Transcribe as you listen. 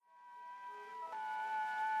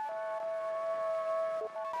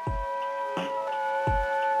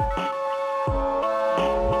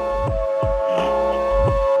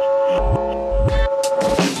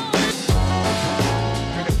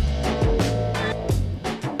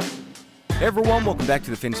Hey everyone, welcome back to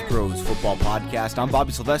the Fantasy Pros Football Podcast. I'm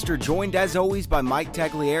Bobby Sylvester, joined as always by Mike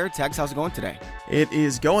Tagliere. Tags, how's it going today? It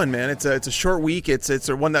is going, man. It's a short week. It's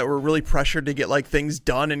one that we're really pressured to get things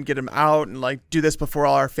done and get them out and do this before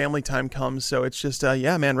all our family time comes. So it's just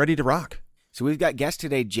man, ready to rock. So we've got guest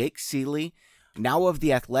today, Jake Ciely, now of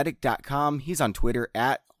theathletic.com. He's on Twitter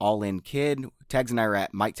at AllInKid. Tags and I are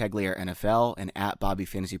at Mike Tagliere NFL and at Bobby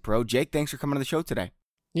Fantasy Pro. Jake, thanks for coming on the show today.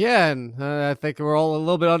 Yeah, and I think we're all a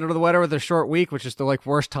little bit under the weather with a short week, which is the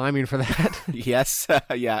worst timing for that. Yes,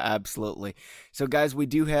 yeah, absolutely. So guys, we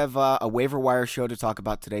do have a waiver wire show to talk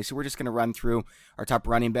about today. So we're just going to run through our top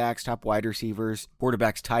running backs, top wide receivers,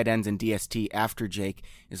 quarterbacks, tight ends, and DST after Jake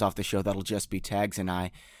is off the show. That'll just be Tags and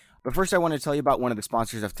I. But first I want to tell you about one of the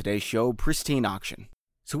sponsors of today's show, Pristine Auction.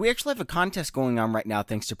 So we actually have a contest going on right now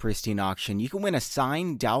thanks to Pristine Auction. You can win a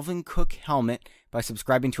signed Dalvin Cook helmet by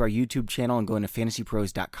subscribing to our YouTube channel and going to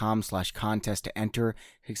fantasypros.com/contest to enter.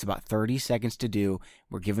 It takes about 30 seconds to do.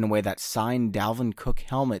 We're giving away that signed Dalvin Cook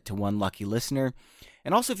helmet to one lucky listener.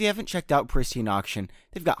 And also, if you haven't checked out Pristine Auction,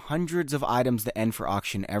 they've got hundreds of items that end for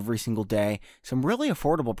auction every single day. Some really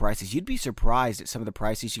affordable prices. You'd be surprised at some of the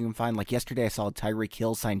prices you can find. Like yesterday, I saw a Tyreek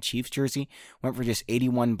Hill signed Chiefs jersey. Went for just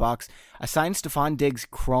 $81. A signed Stephon Diggs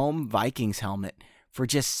Chrome Vikings helmet for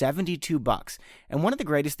just $72. And one of the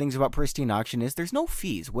greatest things about Pristine Auction is there's no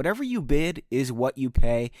fees. Whatever you bid is what you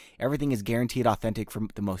pay. Everything is guaranteed authentic from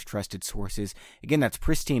the most trusted sources. Again, that's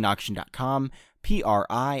pristineauction.com,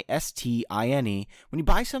 Pristine. When you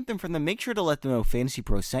buy something from them, make sure to let them know Fantasy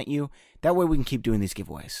Pros sent you. That way we can keep doing these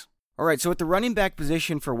giveaways. All right, so at the running back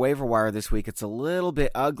position for waiver wire this week, it's a little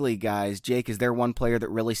bit ugly, guys. Jake, is there one player that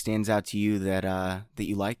really stands out to you that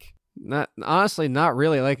you like? Honestly, not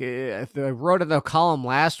really. I wrote in the column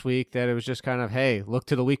last week that it was just kind of, hey, look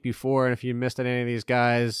to the week before, and if you missed any of these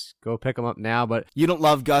guys, go pick them up now. But you don't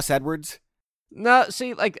love Gus Edwards? No,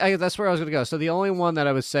 see, that's where I was going to go. So the only one that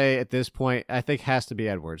I would say at this point, I think has to be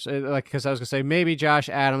Edwards. Because I was going to say maybe Josh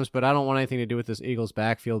Adams, but I don't want anything to do with this Eagles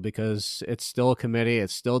backfield because it's still a committee.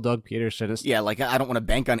 It's still Doug Peterson. Yeah, I don't want to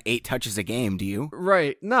bank on 8 touches a game, do you?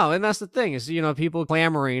 Right. No, and that's the thing is, people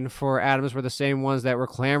clamoring for Adams were the same ones that were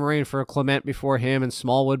clamoring for Clement before him and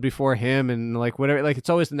Smallwood before him and whatever. It's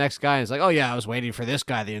always the next guy. And it's oh yeah, I was waiting for this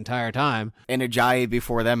guy the entire time. And Ajayi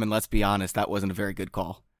before them, and let's be honest, that wasn't a very good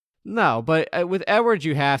call. No, but with Edwards,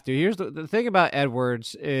 you have to. Here's the thing about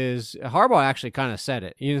Edwards is Harbaugh actually kind of said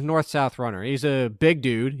it. He's a north-south runner. He's a big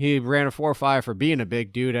dude. He ran a 4.5 for being a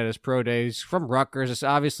big dude at his pro days from Rutgers.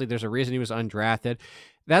 Obviously, there's a reason he was undrafted.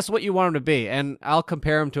 That's what you want him to be. And I'll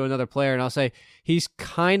compare him to another player, and I'll say he's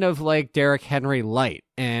kind of like Derrick Henry light.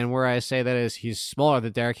 And where I say that is he's smaller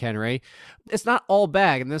than Derrick Henry. It's not all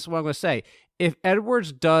bad, and this is what I'm going to say. If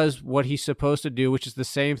Edwards does what he's supposed to do, which is the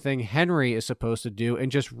same thing Henry is supposed to do,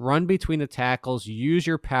 and just run between the tackles, use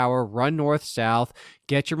your power, run north-south,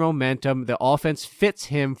 get your momentum, the offense fits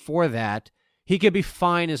him for that, he could be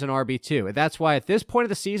fine as an RB2. And that's why at this point of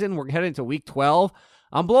the season, we're heading to week 12,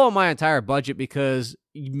 I'm blowing my entire budget because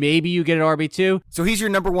maybe you get an RB2. So he's your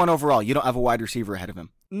number one overall. You don't have a wide receiver ahead of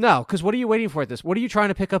him. No, because what are you waiting for at this? What are you trying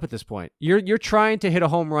to pick up at this point? You're trying to hit a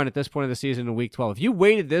home run at this point of the season in week 12. If you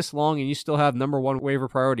waited this long and you still have number one waiver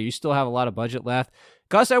priority, you still have a lot of budget left.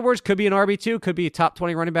 Gus Edwards could be an RB2, could be a top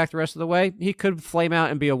 20 running back the rest of the way. He could flame out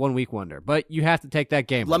and be a 1 week wonder, but you have to take that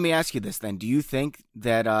game. Let me ask you this then. Do you think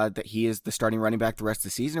that that he is the starting running back the rest of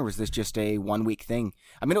the season, or was this just a 1 week thing?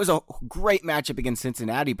 I mean, it was a great matchup against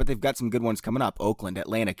Cincinnati, but they've got some good ones coming up. Oakland,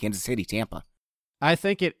 Atlanta, Kansas City, Tampa. I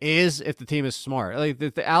think it is if the team is smart.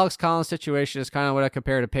 The Alex Collins situation is kind of what I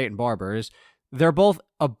compare to Peyton Barber. Is they're both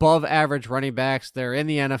above average running backs. They're in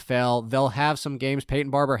the NFL. They'll have some games.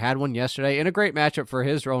 Peyton Barber had one yesterday in a great matchup for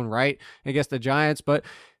his own right against the Giants. But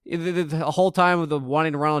the whole time of the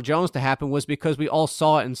wanting Ronald Jones to happen was because we all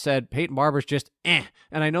saw it and said Peyton Barber's just eh.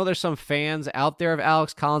 And I know there's some fans out there of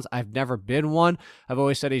Alex Collins. I've never been one. I've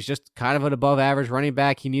always said he's just kind of an above average running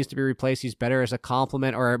back. He needs to be replaced. He's better as a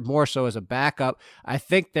complement or more so as a backup. I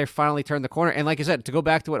think they finally turned the corner. And like I said, to go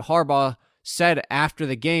back to what Harbaugh said after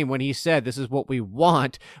the game when he said, this is what we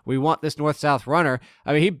want this north-south runner.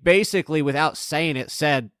 I mean, he basically, without saying it,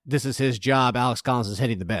 said this is his job. Alex Collins is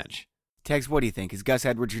hitting the bench. Tegs, what do you think? Is Gus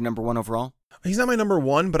Edwards your number one overall? He's not my number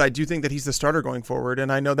one, but I do think that he's the starter going forward.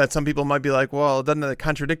 And I know that some people might be like, well, doesn't that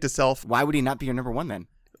contradict itself? Why would he not be your number one then?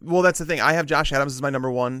 Well, that's the thing. I have Josh Adams as my number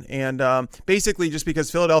one, and basically just because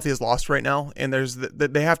Philadelphia is lost right now, and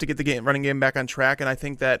they have to get the running game back on track, and I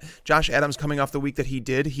think that Josh Adams coming off the week that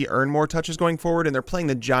he earned more touches going forward, and they're playing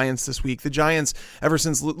the Giants this week. The Giants, ever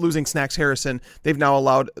since losing Snacks Harrison, they've now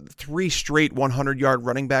allowed 3 straight 100-yard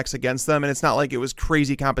running backs against them, and it's not like it was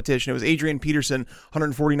crazy competition. It was Adrian Peterson,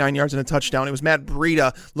 149 yards and a touchdown. It was Matt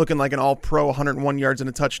Breida looking like an all-pro, 101 yards and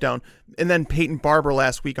a touchdown, and then Peyton Barber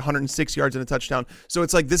last week, 106 yards and a touchdown. So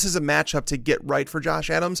it's like this is a matchup to get right for Josh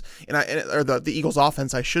Adams, or the Eagles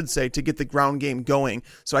offense, I should say, to get the ground game going.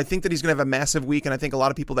 So I think that he's going to have a massive week, and I think a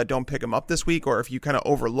lot of people that don't pick him up this week, or if you kind of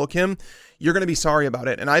overlook him, you're going to be sorry about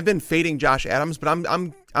it. And I've been fading Josh Adams, but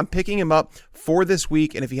I'm picking him up for this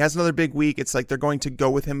week, and if he has another big week, it's like they're going to go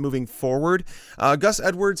with him moving forward. Gus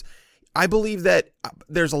Edwards, I believe that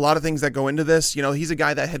there's a lot of things that go into this. You know, he's a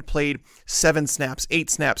guy that had played 7 snaps, 8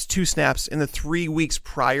 snaps, 2 snaps in the 3 weeks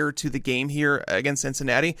prior to the game here against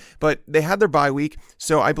Cincinnati, but they had their bye week.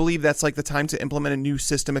 So I believe that's like the time to implement a new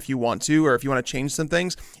system if you want to, or if you want to change some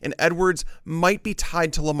things. And Edwards might be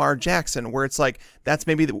tied to Lamar Jackson, where it's like, that's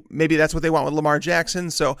maybe that's what they want with Lamar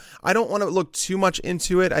Jackson. So I don't want to look too much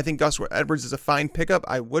into it. I think Gus Edwards is a fine pickup.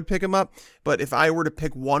 I would pick him up, but if I were to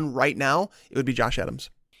pick one right now, it would be Josh Adams.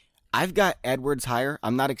 I've got Edwards higher.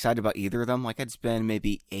 I'm not excited about either of them. Like, I'd spend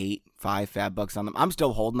maybe $5 bucks on them. I'm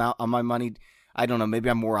still holding out on my money. I don't know. Maybe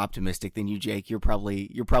I'm more optimistic than you, Jake. You're probably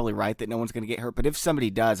right that no one's going to get hurt. But if somebody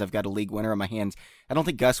does, I've got a league winner on my hands. I don't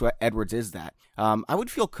think Gus Edwards is that. I would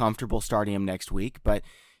feel comfortable starting him next week. But,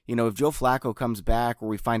 you know, if Joe Flacco comes back, or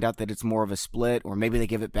we find out that it's more of a split, or maybe they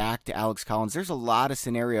give it back to Alex Collins, there's a lot of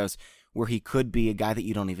scenarios where he could be a guy that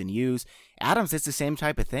you don't even use. Adams, it's the same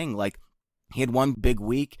type of thing. Like, he had one big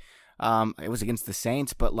week. It was against the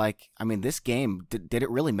Saints, but this game, did it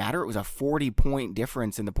really matter? It was a 40-point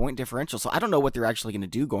difference in the point differential, so I don't know what they're actually going to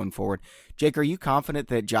do going forward. Jake, are you confident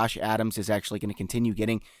that Josh Adams is actually going to continue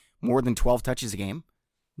getting more than 12 touches a game?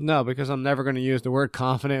 No, because I'm never going to use the word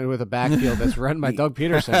confident with a backfield that's run by Doug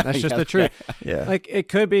Peterson. That's just the truth. Yeah. Like, it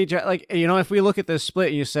could be, like, you know, if we look at this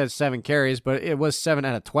split, you said 7 carries, but it was 7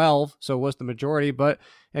 out of 12, so it was the majority. But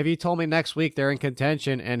if you told me next week they're in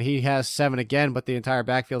contention and he has 7 again, but the entire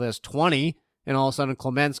backfield has 20, and all of a sudden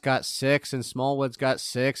Clement's got 6 and Smallwood's got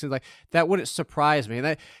 6, and like, that wouldn't surprise me.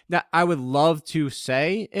 And that I would love to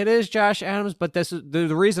say it is Josh Adams, but this is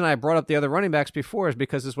the reason I brought up the other running backs before is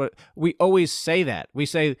because it's what we always say. That we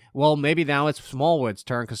say, well, maybe now it's Smallwood's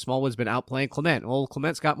turn because Smallwood's been outplaying Clement. Well,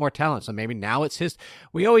 Clement's got more talent, so maybe now it's his.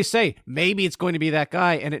 We always say maybe it's going to be that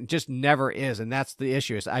guy, and it just never is, and that's the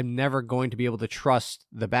issue. Is I'm never going to be able to trust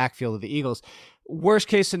the backfield of the Eagles. Worst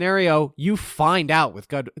case scenario, you find out with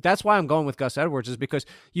Gus. That's why I'm going with Gus Edwards, is because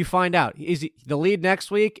you find out. Is he the lead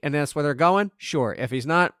next week and that's where they're going? Sure. If he's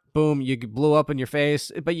not, boom, you blew up in your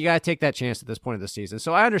face. But you got to take that chance at this point of the season.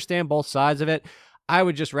 So I understand both sides of it. I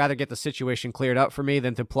would just rather get the situation cleared up for me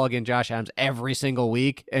than to plug in Josh Adams every single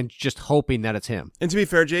week and just hoping that it's him. And to be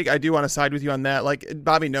fair, Jake, I do want to side with you on that. Like,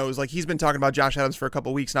 Bobby knows, like, he's been talking about Josh Adams for a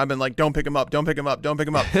couple weeks, and I've been like, don't pick him up, don't pick him up, don't pick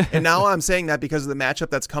him up. And now I'm saying that because of the matchup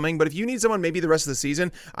that's coming. But if you need someone maybe the rest of the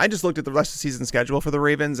season, I just looked at the rest of the season schedule for the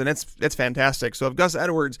Ravens, and it's fantastic. So if Gus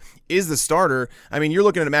Edwards is the starter, I mean, you're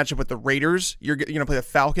looking at a matchup with the Raiders. You're going to play the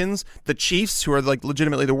Falcons, the Chiefs, who are like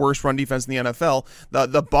legitimately the worst run defense in the NFL,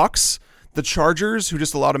 the Bucks, the Chargers, who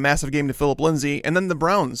just allowed a massive game to Phillip Lindsay, and then the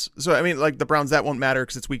Browns. So, I mean, like, the Browns, that won't matter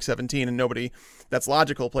because it's week 17 and nobody that's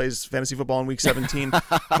logical plays fantasy football in week 17.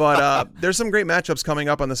 But there's some great matchups coming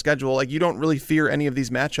up on the schedule. Like, you don't really fear any of these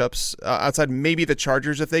matchups outside maybe the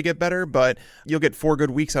Chargers if they get better, but you'll get 4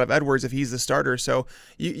 good weeks out of Edwards if he's the starter. So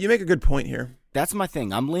you make a good point here. That's my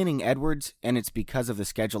thing. I'm leaning Edwards, and it's because of the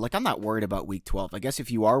schedule. Like, I'm not worried about week 12. I guess if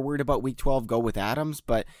you are worried about week 12, go with Adams.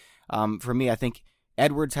 But for me, I think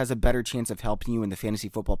Edwards has a better chance of helping you in the fantasy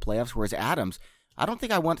football playoffs, whereas Adams, I don't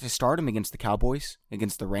think I want to start him against the Cowboys,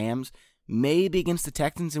 against the Rams, maybe against the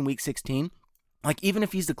Texans in week 16. Like, even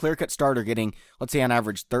if he's the clear-cut starter getting, let's say on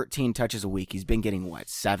average, 13 touches a week, he's been getting,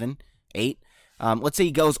 7, 8? Let's say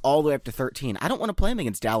he goes all the way up to 13. I don't want to play him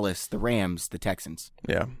against Dallas, the Rams, the Texans.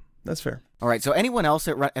 Yeah, that's fair. All right, so anyone else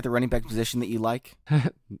at the running back position that you like?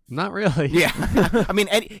 Not really. Yeah. I mean,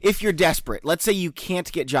 if you're desperate, let's say you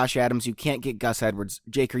can't get Josh Adams, you can't get Gus Edwards.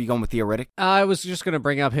 Jake, are you going with Theo Riddick? I was just going to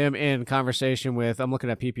bring up him in conversation with, I'm looking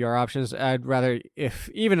at PPR options. I'd rather, if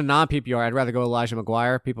even a non-PPR, I'd rather go Elijah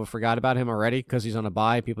McGuire. People forgot about him already because he's on a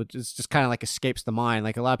bye. People just kind of like escapes the mind.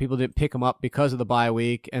 Like, a lot of people didn't pick him up because of the bye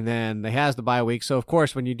week, and then they has the bye week. So, of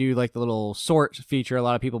course, when you do like the little sort feature, a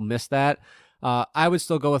lot of people miss that. I would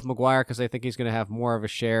still go with McGuire because I think he's going to have more of a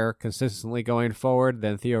share consistently going forward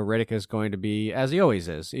than Theo Riddick is going to be, as he always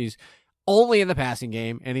is. only in the passing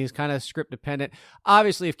game, and he's kind of script dependent.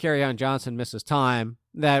 Obviously, if Kerryon Johnson misses time,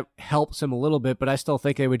 that helps him a little bit, but I still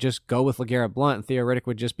think they would just go with LeGarrette Blount, and Theo Riddick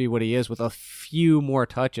would just be what he is with a few more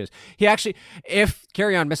touches. He actually, if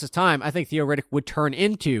Kerryon misses time, I think Theo Riddick would turn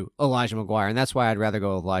into Elijah McGuire, and that's why I'd rather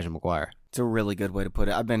go with Elijah McGuire. It's a really good way to put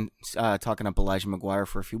it. I've been talking up Elijah McGuire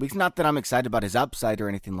for a few weeks. Not that I'm excited about his upside or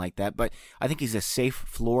anything like that, but I think he's a safe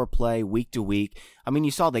floor play week to week. I mean,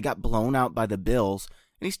 you saw they got blown out by the Bills,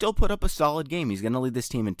 and he still put up a solid game. He's going to lead this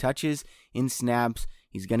team in touches, in snaps.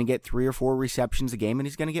 He's going to get 3 or 4 receptions a game, and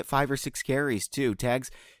he's going to get 5 or 6 carries too.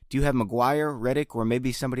 Tags, do you have McGuire, Riddick, or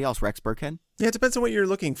maybe somebody else, Rex Burkhead? Yeah, it depends on what you're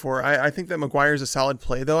looking for. I think that McGuire is a solid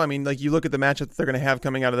play, though. I mean, like, you look at the matchup that they're going to have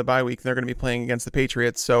coming out of the bye week, they're going to be playing against the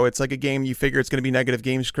Patriots. So it's like a game you figure it's going to be negative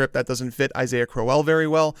game script. That doesn't fit Isaiah Crowell very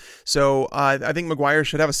well. So I think McGuire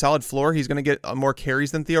should have a solid floor. He's going to get more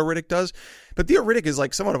carries than Theo Riddick does. But Theo Riddick is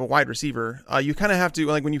like somewhat of a wide receiver. You kind of have to,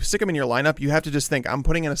 like, when you stick him in your lineup, you have to just think, I'm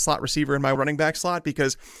putting in a slot receiver in my running back slot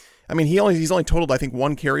because, I mean, he's only totaled, I think,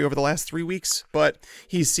 1 carry over the last 3 weeks, but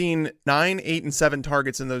he's seen 9, 8, and 7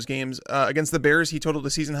 targets in those games. Against the Bears, he totaled a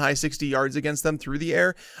season-high 60 yards against them through the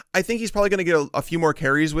air. I think he's probably going to get a few more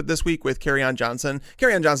carries with this week with Kerryon Johnson.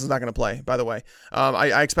 Kerryon Johnson's not going to play, by the way.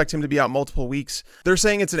 I expect him to be out multiple weeks. They're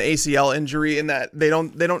saying it's an ACL injury in that they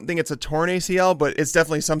don't think it's a torn ACL, but it's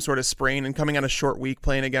definitely some sort of sprain, and coming on a short week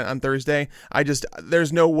playing again on Thursday,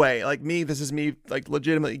 there's no way. Like, this is me like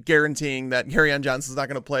legitimately guaranteeing that Kerryon Johnson's not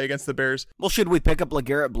going to play against the Bears. Well, should we pick up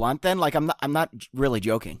LeGarrette Blount then? Like, I'm not really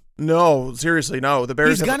joking. No, seriously, no. The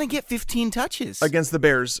Bears. He's gonna get 15 touches against the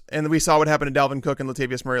Bears, and we saw what happened to Dalvin Cook and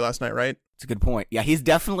Latavius Murray last night, right? That's a good point. Yeah, he's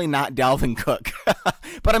definitely not Dalvin Cook.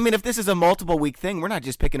 But I mean, if this is a multiple week thing, we're not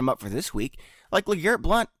just picking him up for this week. Like LeGarrette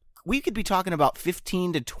Blount, we could be talking about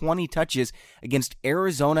 15 to 20 touches against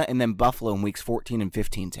Arizona and then Buffalo in weeks 14 and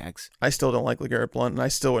 15. Tags. I still don't like LeGarrette Blount, and I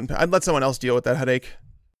still wouldn't. I'd let someone else deal with that headache.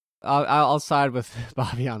 I'll side with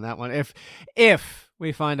Bobby on that one. If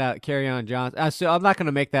we find out Kerryon Johnson, so I'm not going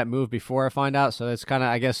to make that move before I find out. So it's kind of,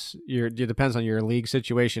 I guess, it depends on your league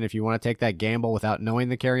situation if you want to take that gamble without knowing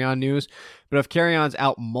the Kerryon news. But if Kerryon's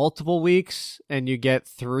out multiple weeks and you get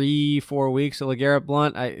 3-4 weeks of LeGarrette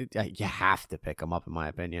Blount, you have to pick him up, in my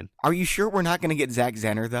opinion. Are you sure we're not going to get Zach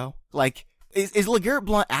Zenner though? Like, is LeGarrette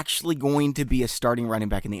Blount actually going to be a starting running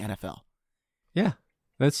back in the NFL? Yeah.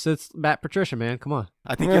 It's Matt Patricia, man. Come on.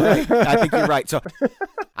 I think you're right. So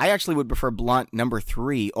I actually would prefer Blount number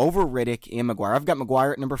 3 over Riddick and McGuire. I've got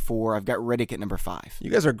McGuire at number 4. I've got Riddick at number 5.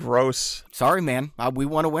 You guys are gross. Sorry, man. We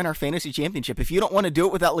want to win our fantasy championship. If you don't want to do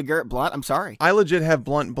it without LeGarrette Blount, I'm sorry. I legit have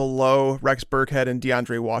Blount below Rex Burkhead and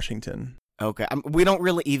DeAndre Washington. Okay. We don't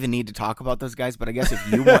really even need to talk about those guys, but I guess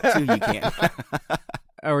if you want to, you can.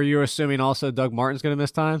 Are you assuming also Doug Martin's going to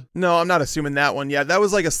miss time? No, I'm not assuming that one. Yeah, that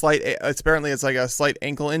was like apparently it's like a slight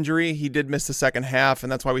ankle injury. He did miss the second half,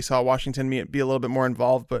 and that's why we saw Washington be a little bit more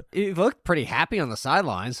involved. But he looked pretty happy on the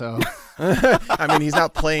sideline, so. I mean, he's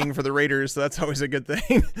not playing for the Raiders, so that's always a good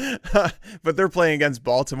thing. But they're playing against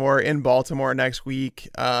Baltimore in Baltimore next week.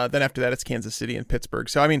 Then after that, it's Kansas City and Pittsburgh.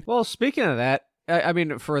 So, I mean. Well, speaking of that, I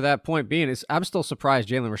mean, for that point being, I'm still surprised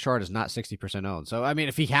Jalen Richard is not 60% owned. So, I mean,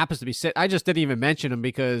 if he happens to be I just didn't even mention him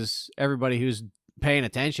because everybody who's paying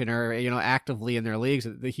attention or, actively in their leagues,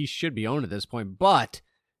 he should be owned at this point. But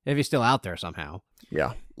if he's still out there somehow.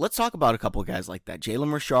 Yeah. Let's talk about a couple of guys like that.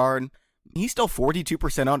 Jalen Richard, he's still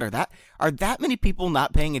 42% owned. Are that many people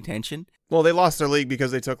not paying attention? Well, they lost their league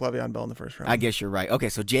because they took Le'Veon Bell in the first round. I guess you're right. Okay,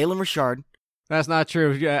 so Jalen Richard. That's not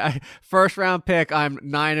true. First round pick, I'm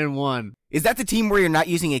 9-1. Is that the team where you're not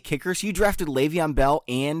using a kicker? So you drafted Le'Veon Bell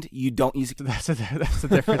and you don't use a That's a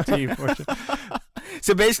different team.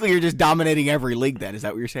 So basically you're just dominating every league then. Is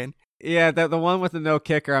that what you're saying? Yeah, the one with the no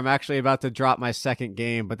kicker, I'm actually about to drop my second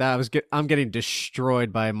game, but I'm getting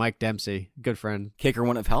destroyed by Mike Dempsey. Good friend. Kicker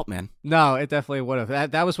wouldn't have helped, man. No, it definitely would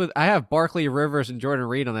have. That was with I have Barkley, Rivers, and Jordan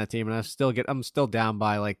Reed on that team, and I'm still down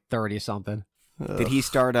by like 30 something. Did he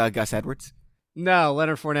start Gus Edwards? No,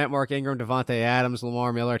 Leonard Fournette, Mark Ingram, Devontae Adams,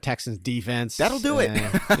 Lamar Miller, Texans defense. That'll do it.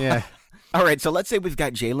 Yeah. All right, so let's say we've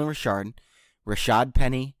got Jalen Richard, Rashad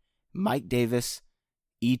Penny, Mike Davis,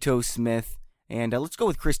 Ito Smith, and let's go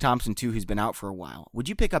with Chris Thompson, too, who's been out for a while. Would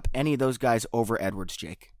you pick up any of those guys over Edwards,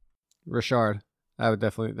 Jake? Richard. I would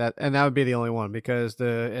definitely that would be the only one because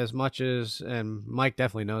as much as, and Mike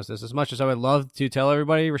definitely knows this, as much as I would love to tell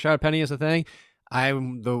everybody Rashad Penny is the thing,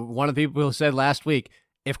 I'm one of the people who said last week,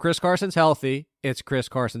 if Chris Carson's healthy, it's Chris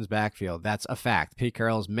Carson's backfield. That's a fact. Pete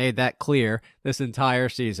Carroll's made that clear this entire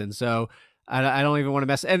season. So I don't even want to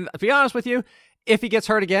mess. And to be honest with you, if he gets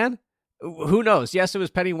hurt again, who knows? Yes, it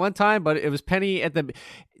was Penny one time, but it was Penny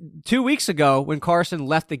 2 weeks ago when Carson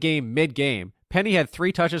left the game mid-game. Penny had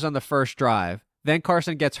 3 touches on the first drive. Then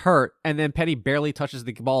Carson gets hurt, and then Penny barely touches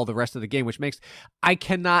the ball the rest of the game, which makes I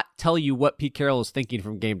cannot tell you what Pete Carroll is thinking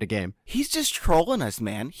from game to game. He's just trolling us,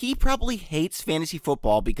 man. He probably hates fantasy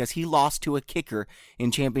football because he lost to a kicker in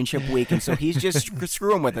championship week, and so he's just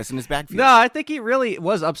screwing with us in his backfield. No, I think he really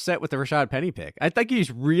was upset with the Rashad Penny pick. I think he's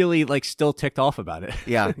really still ticked off about it.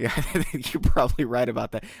 Yeah, I think you're probably right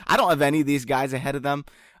about that. I don't have any of these guys ahead of them.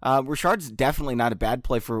 Rashard's definitely not a bad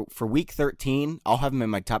play for week 13. I'll have him in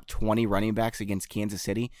my top 20 running backs against Kansas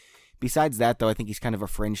City. Besides that, though, I think he's kind of a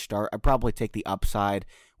fringe start. I'd probably take the upside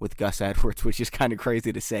with Gus Edwards, which is kind of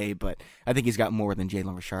crazy to say, but I think he's got more than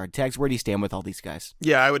Jalen Richard. Tags, where do you stand with all these guys?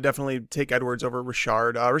 Yeah, I would definitely take Edwards over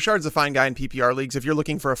Richard. Richard's a fine guy in PPR leagues. If you're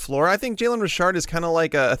looking for a floor, I think Jalen Richard is kind of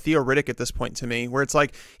like a Theo Riddick at this point to me, where it's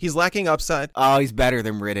like he's lacking upside. Oh, he's better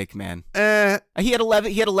than Riddick, man. He had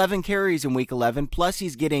 11 carries in week 11, plus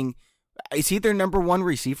he's getting... Is he their number 1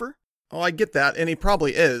 receiver? Oh, I get that, and he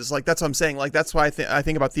probably is. That's what I'm saying. That's why I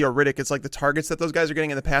think about Theo Riddick. It's the targets that those guys are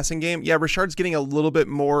getting in the passing game. Yeah, Richard's getting a little bit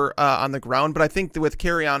more on the ground, but I think that with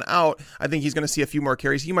carry on out, I think he's going to see a few more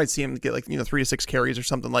carries. You might see him get 3 to 6 carries or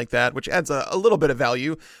something like that, which adds a little bit of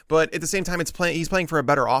value. But at the same time, he's playing for a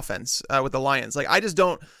better offense with the Lions.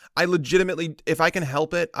 I legitimately, if I can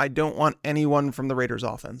help it, I don't want anyone from the Raiders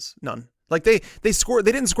offense. None. They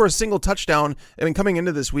didn't score a single touchdown. I mean, coming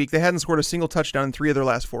into this week, they hadn't scored a single touchdown in 3 of their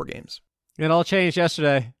last 4 games. It all changed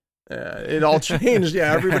yesterday. It all changed.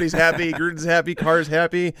 Yeah, everybody's happy. Gruden's happy. Carr's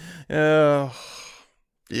happy. Yeah.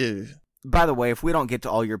 By the way, if we don't get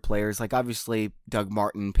to all your players, obviously Doug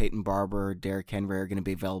Martin, Peyton Barber, Derrick Henry are going to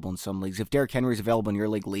be available in some leagues. If Derrick Henry is available in your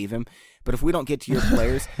league, leave him. But if we don't get to your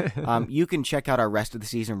players, you can check out our rest of the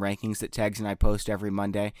season rankings that Tags and I post every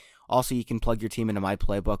Monday. Also, you can plug your team into my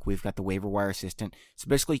playbook. We've got the waiver wire assistant. So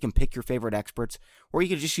basically, you can pick your favorite experts, or you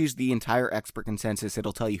can just use the entire expert consensus.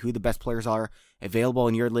 It'll tell you who the best players are available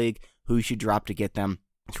in your league, who you should drop to get them.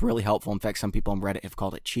 It's really helpful. In fact, some people on Reddit have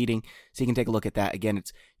called it cheating. So you can take a look at that. Again,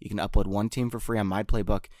 you can upload one team for free on my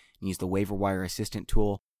playbook and use the waiver wire assistant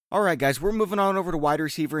tool. All right, guys, we're moving on over to wide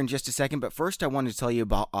receiver in just a second. But first, I wanted to tell you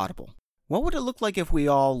about Audible. What would it look like if we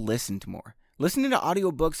all listened more? Listening to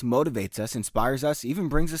audiobooks motivates us, inspires us, even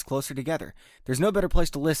brings us closer together. There's no better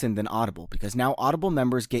place to listen than Audible, because now Audible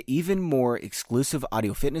members get even more exclusive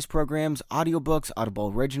audio fitness programs, audiobooks,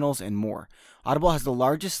 Audible Originals, and more. Audible has the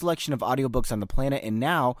largest selection of audiobooks on the planet, and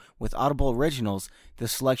now, with Audible Originals, the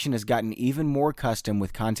selection has gotten even more custom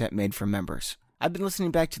with content made for members. I've been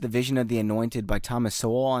listening back to The Vision of the Anointed by Thomas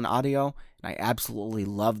Sowell on audio, and I absolutely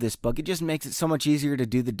love this book. It just makes it so much easier to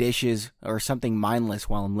do the dishes or something mindless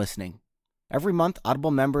while I'm listening. Every month,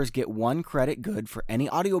 Audible members get 1 credit good for any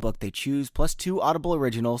audiobook they choose, plus 2 Audible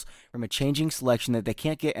Originals from a changing selection that they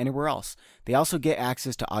can't get anywhere else. They also get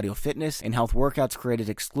access to audio fitness and health workouts created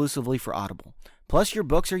exclusively for Audible. Plus, your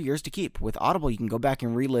books are yours to keep. With Audible, you can go back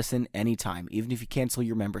and re-listen anytime, even if you cancel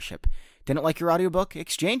your membership. Didn't like your audiobook?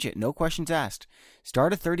 Exchange it. No questions asked.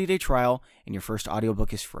 Start a 30-day trial, and your first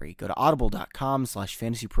audiobook is free. Go to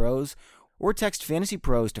audible.com/fantasypros or text Fantasy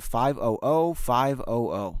Pros to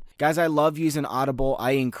 500-500. Guys, I love using Audible.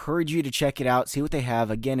 I encourage you to check it out. See what they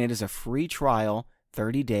have. Again, it is a free trial,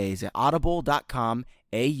 30 days at audible.com,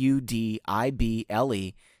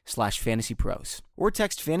 audible/fantasypros. Or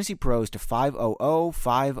text Fantasy Pros to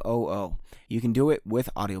 500-500. You can do it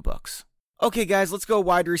with audiobooks. Okay, guys, let's go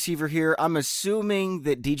wide receiver here. I'm assuming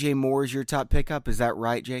that DJ Moore is your top pickup. Is that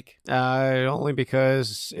right, Jake? Only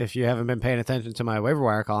because if you haven't been paying attention to my waiver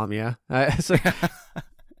wire column, yeah.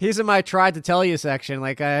 He's in my tried to tell you section.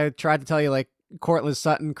 I tried to tell you, Cortland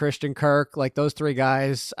Sutton, Christian Kirk, those 3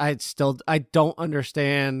 guys. I don't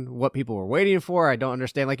understand what people were waiting for. I don't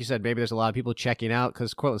understand. Like you said, maybe there's a lot of people checking out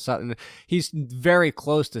because Cortland Sutton, he's very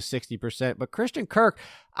close to 60%. But Christian Kirk,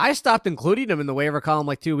 I stopped including him in the waiver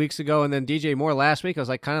column 2 weeks ago. And then DJ Moore last week, I was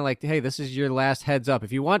hey, this is your last heads up.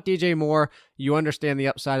 If you want DJ Moore, you understand the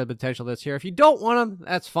upside of the potential that's here. If you don't want him,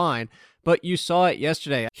 that's fine. But you saw it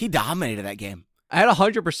yesterday. He dominated that game. I had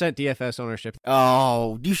 100% DFS ownership.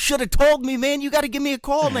 Oh, you should have told me, man. You got to give me a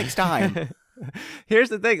call next time. Here's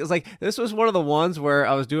the thing. It's this was one of the ones where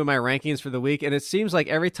I was doing my rankings for the week, and it seems like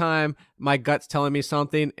every time my gut's telling me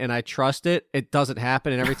something and I trust it, it doesn't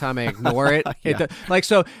happen. And every time I ignore it, Yeah.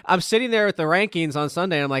 So I'm sitting there with the rankings on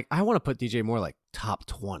Sunday, and I'm I want to put DJ Moore top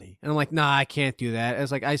 20. And I'm nah, I can't do that.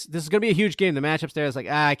 It's this is going to be a huge game. The matchups there is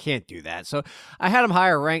I can't do that. So I had him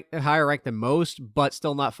higher ranked than most, but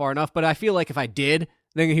still not far enough. But I feel if I did,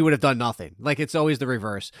 then he would have done nothing. It's always the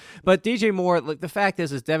reverse. But DJ Moore, the fact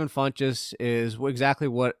is Devin Funchess is exactly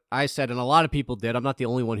what I said, and a lot of people did. I'm not the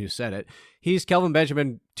only one who said it. He's Kelvin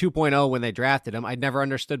Benjamin 2.0 when they drafted him. I never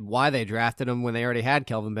understood why they drafted him when they already had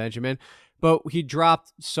Kelvin Benjamin. But he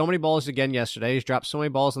dropped so many balls again yesterday. He's dropped so many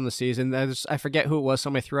balls in the season. I forget who it was.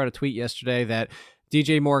 Somebody threw out a tweet yesterday that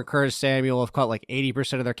DJ Moore and Curtis Samuel have caught like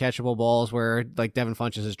 80% of their catchable balls, where like Devin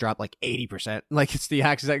Funchess has dropped like 80%. Like it's the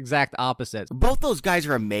exact opposite. Both those guys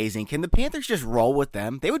are amazing. Can the Panthers just roll with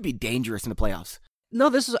them? They would be dangerous in the playoffs. No,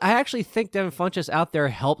 I actually think Devin Funchess out there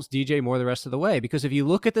helps DJ Moore the rest of the way, because if you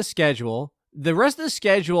look at the schedule, the rest of the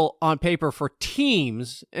schedule on paper for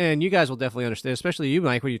teams, and you guys will definitely understand, especially you,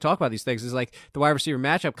 Mike, when you talk about these things, is like the wide receiver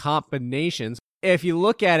matchup combinations. If you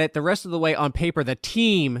look at it the rest of the way on paper, the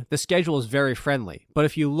schedule is very friendly. But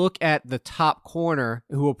if you look at the top corner,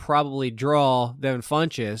 who will probably draw Devin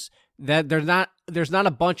Funchess, that there's not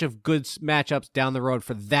a bunch of good matchups down the road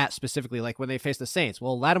for that specifically, like when they face the Saints.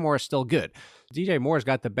 Well, Lattimore is still good. DJ Moore's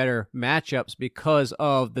got the better matchups because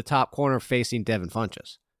of the top corner facing Devin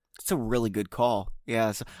Funchess. It's a really good call.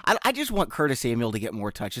 Yeah, so I just want Curtis Samuel to get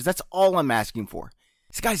more touches. That's all I'm asking for.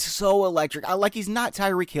 This guy's so electric. He's not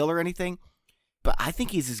Tyreek Hill or anything, but I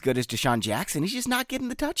think he's as good as Deshaun Jackson. He's just not getting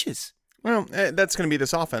the touches. Well, that's going to be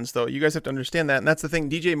this offense, though. You guys have to understand that, and that's the thing.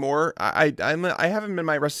 DJ Moore, I have him in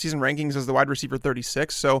my rest of season rankings as the wide receiver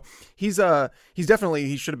 36, so he's definitely,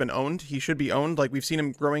 he should have been owned. He should be owned. Like, we've seen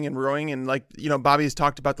him growing, and like, Bobby has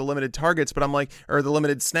talked about the limited targets, but I'm like, or the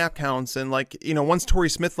limited snap counts, and like, once Torrey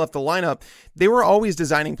Smith left the lineup, they were always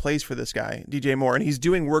designing plays for this guy, DJ Moore, and he's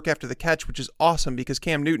doing work after the catch, which is awesome because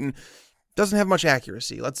Cam Newton doesn't have much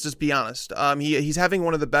accuracy. Let's just be honest. He's having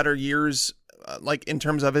one of the better years. Like in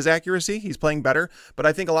terms of his accuracy, he's playing better, but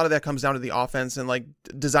I think a lot of that comes down to the offense and like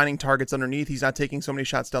designing targets underneath. He's not taking so many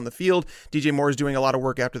shots down the field. DJ Moore is doing a lot of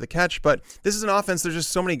work after the catch, but this is an offense. There's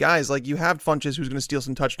just so many guys. Like you have Funchess, who's going to steal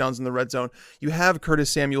some touchdowns in the red zone. You have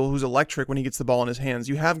Curtis Samuel, who's electric when he gets the ball in his hands.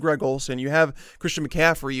 You have Greg Olsen. You have Christian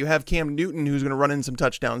McCaffrey. You have Cam Newton, who's going to run in some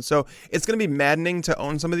touchdowns. So it's going to be maddening to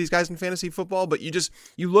own some of these guys in fantasy football, but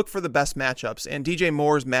you look for the best matchups, and DJ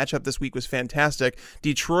Moore's matchup this week was fantastic.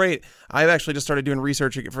 Detroit, I've actually just started doing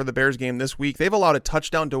research for the Bears game this week. They've allowed a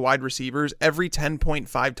touchdown to wide receivers every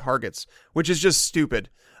 10.5 targets, which is just stupid.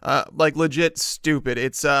 Like legit stupid.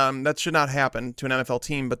 It's that should not happen to an NFL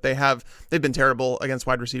team, but they've been terrible against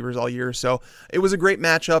wide receivers all year. So it was a great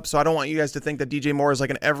matchup. So I don't want you guys to think that DJ Moore is like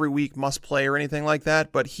an every week must play or anything like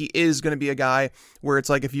that, but he is going to be a guy where it's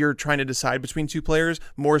like if you're trying to decide between two players,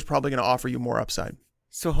 Moore is probably going to offer you more upside.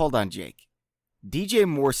 So hold on, Jake. DJ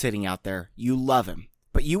Moore sitting out there, you love him,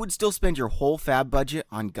 but you would still spend your whole fab budget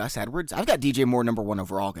on Gus Edwards? I've got DJ Moore number 1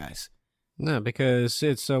 overall, guys. No, because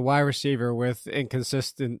it's a wide receiver with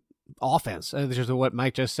inconsistent offense. Which is what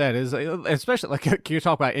Mike just said. Is especially like you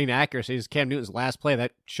talk about inaccuracies. Cam Newton's last play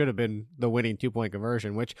that should have been the winning 2-point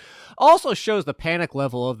conversion, which also shows the panic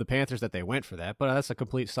level of the Panthers that they went for that. But that's a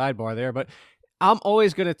complete sidebar there. But I'm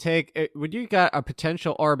always going to take when you got a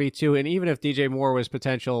potential RB2, and even if DJ Moore was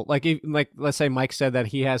potential, like let's say Mike said that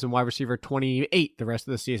he has in wide receiver 28 the rest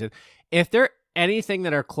of the season. If they're anything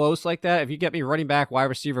that are close like that, if you get me running back, wide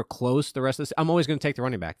receiver close the rest of this, I'm always going to take the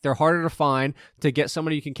running back. They're harder to find. To get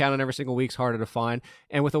somebody you can count on every single week is harder to find.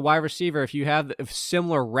 And with a wide receiver, if you have a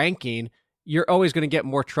similar ranking, you're always going to get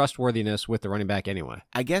more trustworthiness with the running back anyway.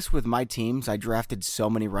 I guess with my teams, I drafted so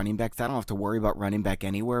many running backs, I don't have to worry about running back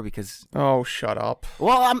anywhere because... Oh, shut up.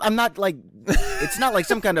 Well, I'm not like... It's not like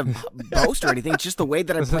some kind of boast or anything. It's just the way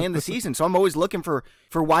that I plan the season. So I'm always looking for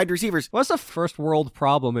wide receivers. What's the first world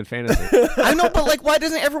problem in fantasy? I know, but like, why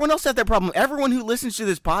doesn't everyone else have that problem? Everyone who listens to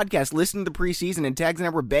this podcast, listen to the preseason, and Tags and I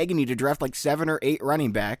were begging you to draft like 7 or 8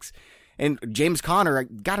 running backs. And James Conner,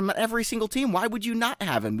 got him on every single team. Why would you not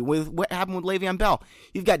have him with what happened with Le'Veon Bell?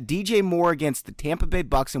 You've got DJ Moore against the Tampa Bay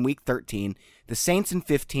Bucks in Week 13, the Saints in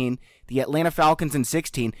 15, the Atlanta Falcons in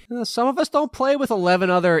 16. Some of us don't play with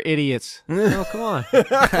 11 other idiots. Oh, come on.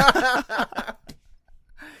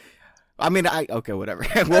 I mean, okay, whatever.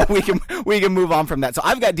 Well, we can move on from that. So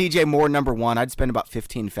I've got DJ Moore number 1. I'd spend about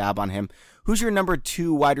 15 fab on him. Who's your number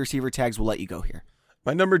 2 wide receiver? Tags? We'll let you go here.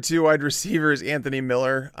 My number 2 wide receiver is Anthony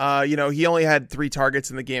Miller. He only had 3 targets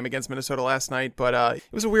in the game against Minnesota last night, but it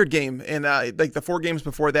was a weird game. And like the 4 games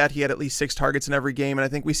before that, he had at least 6 targets in every game. And I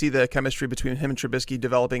think we see the chemistry between him and Trubisky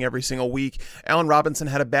developing every single week. Allen Robinson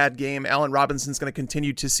had a bad game. Allen Robinson's going to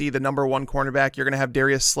continue to see the number 1 cornerback. You're going to have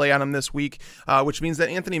Darius Slay on him this week, which means that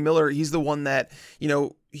Anthony Miller, he's the one that,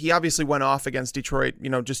 he obviously went off against Detroit,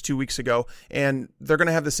 just 2 weeks ago, and they're going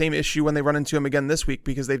to have the same issue when they run into him again this week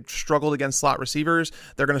because they've struggled against slot receivers.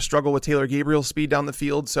 They're going to struggle with Taylor Gabriel's speed down the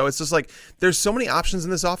field. So it's just like there's so many options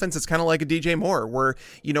in this offense. It's kind of like a DJ Moore where,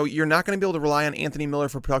 you're not going to be able to rely on Anthony Miller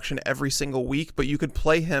for production every single week, but you could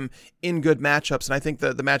play him in good matchups. And I think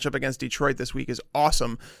the matchup against Detroit this week is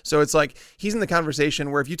awesome. So it's like he's in the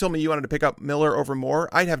conversation where if you told me you wanted to pick up Miller over Moore,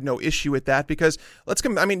 I'd have no issue with that because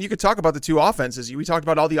you could talk about the two offenses. We talked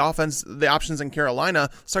about all the options in Carolina.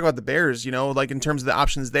 Let's talk about the Bears, in terms of the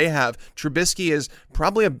options they have. Trubisky is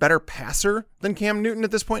probably a better passer than Cam Newton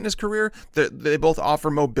at this point in his career. They both offer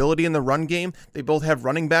mobility in the run game. They both have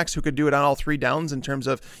running backs who could do it on all three downs in terms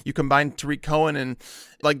of you combine Tariq Cohen and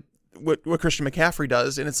what Christian McCaffrey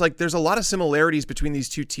does. And it's like there's a lot of similarities between these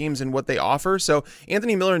two teams and what they offer. So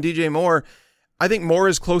Anthony Miller and DJ Moore, I think Moore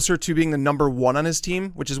is closer to being the number one on his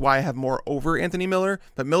team, which is why I have Moore over Anthony Miller.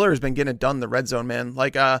 But Miller has been getting it done in the red zone, man.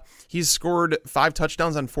 He's scored 5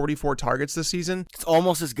 touchdowns on 44 targets this season. It's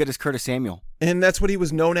almost as good as Curtis Samuel. And that's what he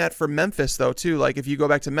was known at for Memphis, though, too. If you go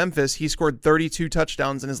back to Memphis, he scored 32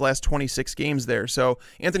 touchdowns in his last 26 games there. So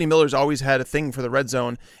Anthony Miller's always had a thing for the red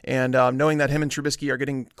zone. And knowing that him and Trubisky are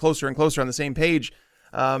getting closer and closer on the same page,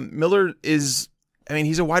 Miller is...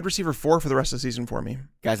 he's a wide receiver 4 for the rest of the season for me.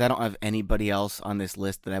 Guys, I don't have anybody else on this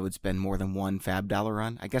list that I would spend more than one fab dollar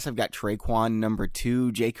on. I guess I've got Traquan number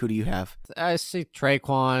 2. Jake, who do you have? I see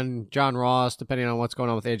Traquan, John Ross, depending on what's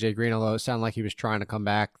going on with AJ Green, although it sounded like he was trying to come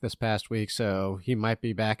back this past week, so he might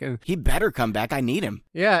be back. And he better come back. I need him.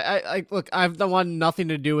 Yeah, look, I've done nothing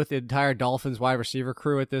to do with the entire Dolphins wide receiver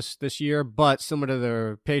crew at this year, but similar to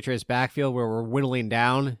the Patriots backfield where we're whittling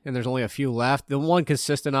down and there's only a few left, the one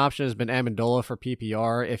consistent option has been Amendola for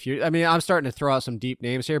PPR. I'm starting to throw out some deep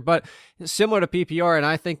names here, but similar to PPR, and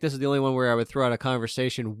I think this is the only one where I would throw out a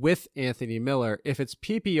conversation with Anthony Miller. If it's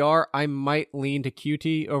PPR, I might lean to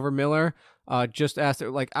QT over Miller. Just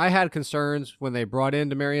after, I had concerns when they brought in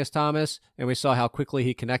Demaryius Thomas, and we saw how quickly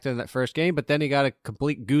he connected in that first game, but then he got a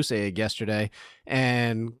complete goose egg yesterday,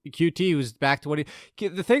 and QT was back to what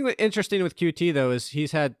the thing that's interesting with QT, though, is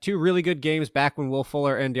he's had 2 really good games back when Will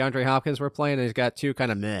Fuller and DeAndre Hopkins were playing, and he's got 2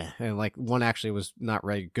 kind of meh, and one actually was not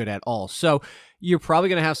very good at all. So you're probably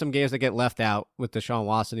going to have some games that get left out with Deshaun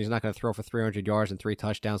Watson. He's not going to throw for 300 yards and 3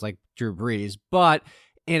 touchdowns like Drew Brees, but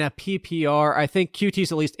in a PPR, I think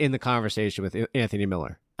QT's at least in the conversation with Anthony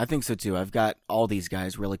Miller. I think so too. I've got all these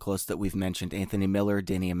guys really close that we've mentioned. Anthony Miller,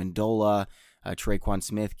 Danny Amendola, Traquan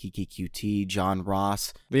Smith, Kiki QT, John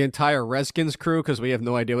Ross. The entire Redskins crew, because we have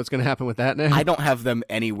no idea what's going to happen with that now. I don't have them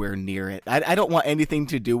anywhere near it. I don't want anything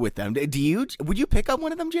to do with them. Do you? Would you pick up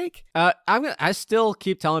one of them, Jake? I still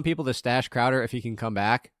keep telling people to stash Crowder if he can come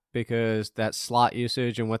back, because that slot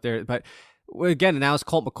usage and what they're... But again, now it's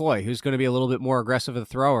Colt McCoy, who's going to be a little bit more aggressive of a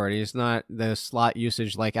thrower, and he's not the slot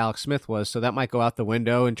usage like Alex Smith was, so that might go out the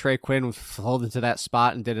window. And Trey Quinn filled into that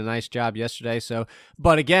spot and did a nice job yesterday. So,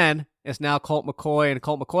 but again, it's now Colt McCoy, and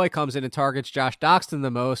Colt McCoy comes in and targets Josh Doxson the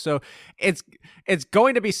most. So it's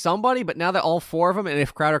going to be somebody, but now that all 4 of them, and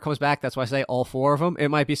if Crowder comes back, that's why I say all 4 of them, it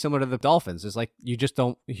might be similar to the Dolphins. It's like you just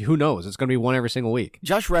don't, who knows? It's going to be one every single week.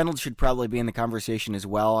 Josh Reynolds should probably be in the conversation as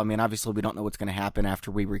well. Obviously we don't know what's going to happen after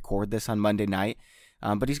we record this on Monday night,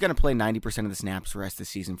 but he's going to play 90% of the snaps the rest of the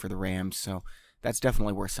season for the Rams, so that's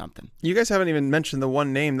definitely worth something. You guys haven't even mentioned the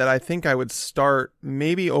one name that I think I would start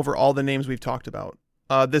maybe over all the names we've talked about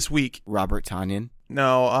this week. Robert Tonyan.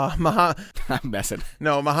 No, I'm messing.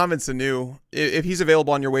 No, Mohamed Sanu. If he's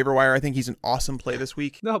available on your waiver wire, I think he's an awesome play this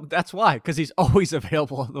week. No, that's why, because he's always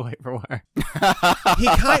available on the waiver wire.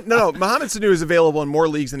 Mohamed Sanu is available in more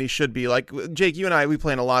leagues than he should be. Like Jake, you and I, we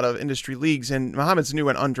play in a lot of industry leagues, and Mohamed Sanu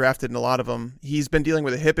went undrafted in a lot of them. He's been dealing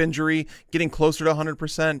with a hip injury, getting closer to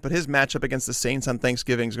 100%, but his matchup against the Saints on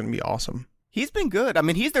Thanksgiving is going to be awesome. He's been good.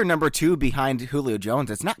 He's their number 2 behind Julio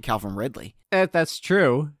Jones. It's not Calvin Ridley. That's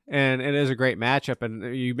true, and it is a great matchup.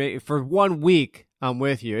 And for 1 week, I'm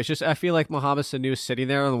with you. It's just I feel like Mohamed Sanu sitting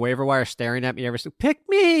there on the waiver wire, staring at me every single. Pick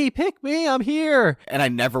me, I'm here. And I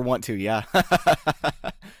never want to. Yeah.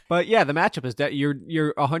 But yeah, the matchup is that you're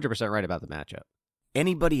 100% right about the matchup.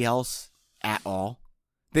 Anybody else at all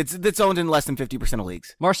that's owned in less than 50% of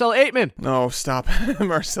leagues? Marcel Aitman. No, stop,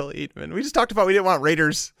 Marcel Aitman. We just talked about we didn't want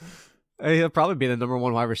Raiders. He'll probably be the number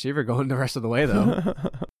 1 wide receiver going the rest of the way, though.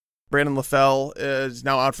 Brandon LaFell is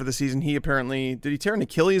now out for the season. He apparently, did he tear an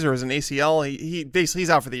Achilles or is an ACL? He basically,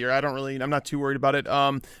 he's out for the year. I'm not too worried about it.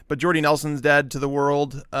 But Jordy Nelson's dead to the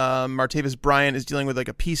world. Martavis Bryant is dealing with a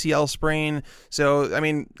PCL sprain. So,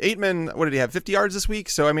 Aitman, what did he have? 50 yards this week?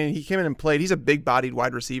 So, he came in and played. He's a big bodied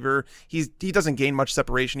wide receiver. He doesn't gain much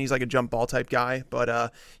separation. He's like a jump ball type guy, but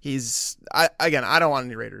I don't want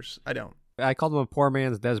any Raiders. I don't. I called him a poor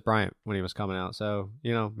man's Des Bryant when he was coming out. So,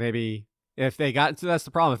 maybe if they got into, that's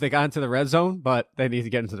the problem. If they got into the red zone, but they need to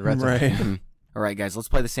get into the red zone. Right. All right, guys, let's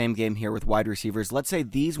play the same game here with wide receivers. Let's say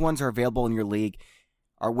these ones are available in your league.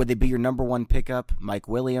 Would they be your number one pickup? Mike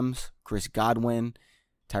Williams, Chris Godwin,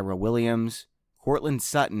 Tyrell Williams, Courtland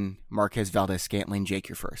Sutton, Marquez Valdez-Scantling. Jake,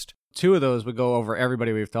 you're first. Two of those would go over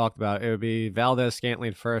everybody we've talked about. It would be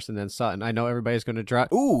Valdez-Scantling first and then Sutton. I know everybody's going to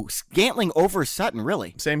drop. Ooh, Scantling over Sutton,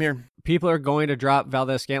 really? Same here. People are going to drop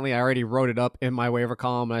Valdez-Scantling. I already wrote it up in my waiver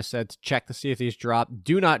column. I said to check to see if these drop.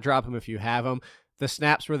 Do not drop him if you have him. The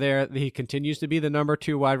snaps were there. He continues to be the number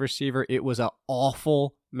 2 wide receiver. It was an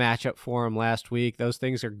awful matchup for him last week. Those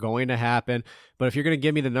things are going to happen. But if you're going to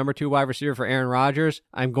give me the number 2 wide receiver for Aaron Rodgers,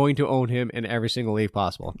 I'm going to own him in every single league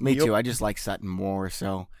possible. Me too. I just like Sutton more,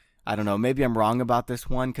 so I don't know. Maybe I'm wrong about this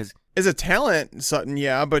one because as a talent, Sutton,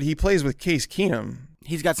 yeah, but he plays with Case Keenum.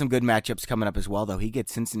 He's got some good matchups coming up as well, though. He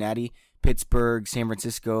gets Cincinnati, Pittsburgh, San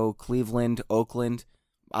Francisco, Cleveland, Oakland.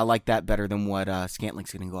 I like that better than what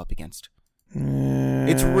Scantling's going to go up against.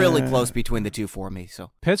 It's really close between the two for me.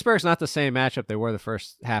 So Pittsburgh's not the same matchup they were the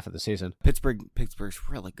first half of the season. Pittsburgh's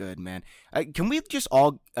really good, man. Can we just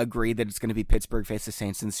all agree that it's going to be Pittsburgh face the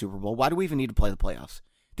Saints in the Super Bowl? Why do we even need to play the playoffs?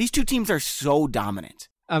 These two teams are so dominant.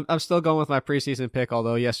 I'm still going with my preseason pick,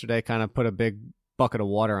 although yesterday kind of put a big bucket of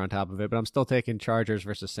water on top of it, but I'm still taking Chargers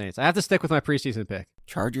versus Saints. I have to stick with my preseason pick.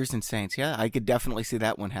 Chargers and Saints. Yeah, I could definitely see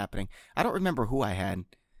that one happening. I don't remember who I had.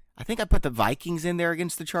 I think I put the Vikings in there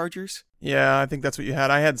against the Chargers. Yeah, I think that's what you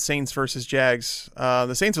had. I had Saints versus Jags.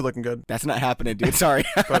 The Saints are looking good. That's not happening, dude. Sorry.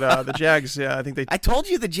 But the Jags, yeah, I think they... I told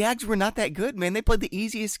you the Jags were not that good, man. They played the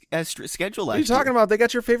easiest schedule last year. What are you talking about? They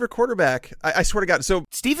got your favorite quarterback. I swear to God. So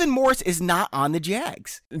Stephen Morris is not on the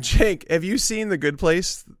Jags. Jake, have you seen The Good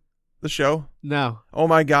Place, the show? No. Oh,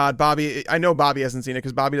 my God. Bobby, I know Bobby hasn't seen it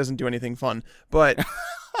because Bobby doesn't do anything fun. But...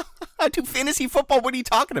 I do fantasy football. What are you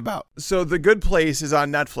talking about? So The Good Place is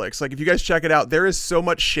on Netflix. Like, if you guys check it out, there is so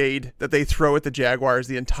much shade that they throw at the Jaguars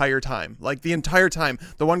the entire time. Like, the entire time.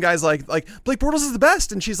 The one guy's like Blake Bortles is the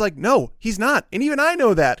best. And she's like, no, he's not. And even I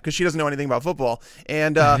know that because she doesn't know anything about football.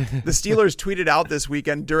 And the Steelers tweeted out this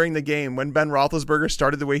weekend during the game when Ben Roethlisberger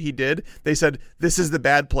started the way he did, they said, this is the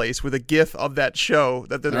bad place, with a gif of that show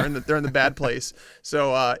that they're in the bad place.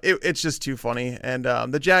 So it's just too funny. And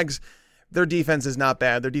the Jags... Their defense is not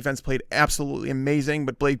bad. Their defense played absolutely amazing,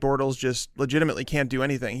 but Blake Bortles just legitimately can't do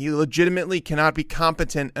anything. He legitimately cannot be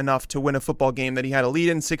competent enough to win a football game that he had a lead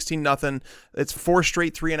in 16-0. It's 4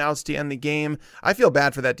 straight 3-and-outs to end the game. I feel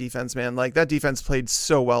bad for that defense, man. Like, that defense played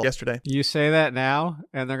so well yesterday. You say that now,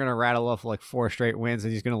 and they're going to rattle off like 4 straight wins,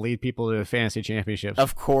 and he's going to lead people to fantasy championships.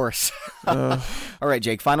 Of course. All right,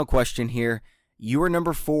 Jake, final question here. You are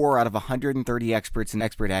number 4 out of 130 experts in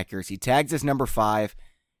expert accuracy. Tags is number 5.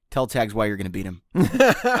 Tell Tags why you're going to beat him.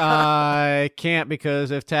 I can't,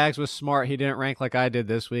 because if Tags was smart, he didn't rank like I did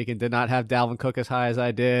this week and did not have Dalvin Cook as high as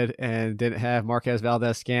I did and didn't have Marquez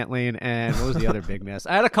Valdez-Scantling. And what was the other big miss?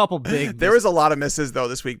 I had a couple big There was a lot of misses, though,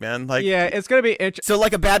 this week, man. Like, yeah, it's going to be interesting. So,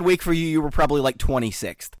 like, a bad week for you, you were probably like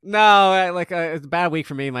 26th. No, like a bad week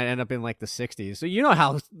for me might end up in like the 60s. So, you know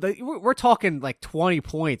how we're talking like 20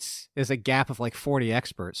 points is a gap of like 40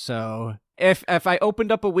 experts. So... If I opened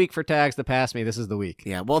up a week for Tags to pass me, this is the week.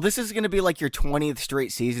 Yeah, well, this is going to be like your 20th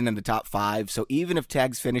straight season in the top 5. So even if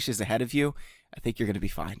Tags finishes ahead of you, I think you're going to be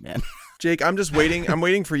fine, man. Jake, I'm just waiting. I'm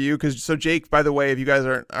waiting for you because Jake, by the way, if you guys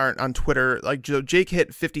aren't on Twitter, like Jake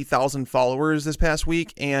hit 50,000 followers this past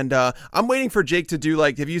week, and I'm waiting for Jake to do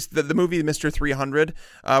like, have you the movie Mr. 300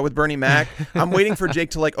 with Bernie Mac? I'm waiting for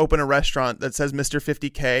Jake to like open a restaurant that says Mr.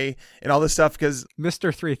 50K and all this stuff because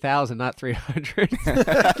Mr. 3000, not 300.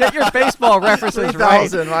 Get your baseball references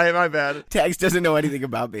 3,000, right. My bad. Tags doesn't know anything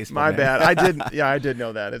about baseball. My bad. I did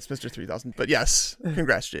know that it's Mr. 3000. But yes,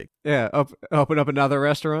 congrats, Jake. Yeah, open up another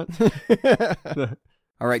restaurant.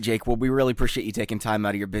 All right, Jake. Well, we really appreciate you taking time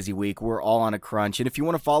out of your busy week. We're all on a crunch. And if you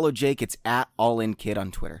want to follow Jake, it's at AllInKid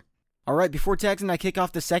on Twitter. All right, before Tags and I kick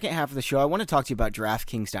off the second half of the show, I want to talk to you about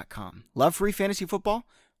DraftKings.com. Love free fantasy football?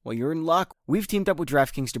 Well, you're in luck. We've teamed up with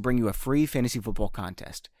DraftKings to bring you a free fantasy football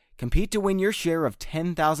contest. Compete to win your share of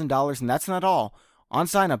 $10,000, and that's not all. On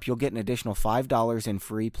sign-up, you'll get an additional $5 in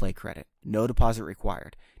free play credit. No deposit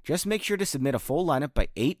required. Just make sure to submit a full lineup by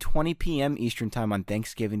 8:20 p.m. Eastern Time on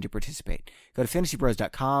Thanksgiving to participate. Go to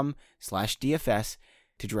fantasypros.com/DFS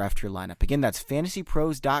to draft your lineup. Again, that's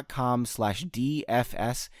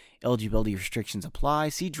fantasypros.com/DFS. Eligibility restrictions apply.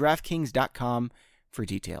 See DraftKings.com for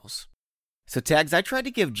details. So, Tags, I tried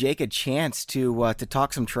to give Jake a chance to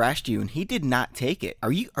talk some trash to you, and he did not take it.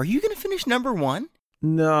 Are you going to finish number 1?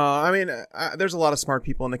 No, I mean, there's a lot of smart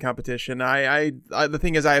people in the competition. The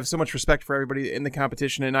thing is, I have so much respect for everybody in the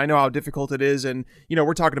competition, and I know how difficult it is. And,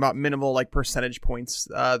 we're talking about minimal, like, percentage points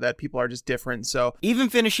that people are just different. So even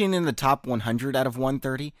finishing in the top 100 out of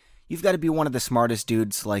 130, you've got to be one of the smartest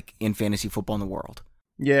dudes, like, in fantasy football in the world.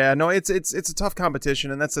 Yeah, no, it's a tough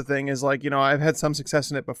competition, and that's the thing is, like, I've had some success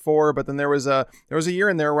in it before, but then there was a year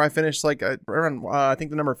in there where I finished like around I think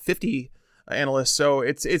the number 50 analysts. So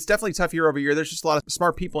it's definitely tough year over year. There's just a lot of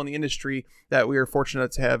smart people in the industry that we are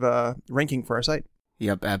fortunate to have ranking for our site.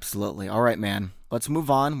 Yep, absolutely. All right, man. Let's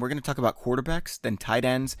move on. We're going to talk about quarterbacks, then tight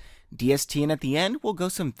ends, DST, and at the end, we'll go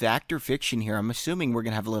some fact or fiction here. I'm assuming we're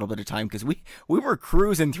going to have a little bit of time because we were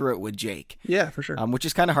cruising through it with Jake. Yeah, for sure. Which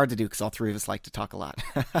is kind of hard to do because all three of us like to talk a lot.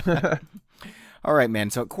 All right, man.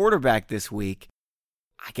 So at quarterback this week,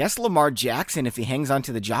 I guess Lamar Jackson, if he hangs on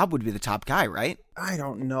to the job, would be the top guy, right? I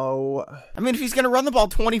don't know. I mean, if he's going to run the ball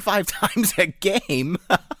 25 times a game,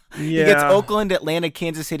 yeah. He gets Oakland, Atlanta,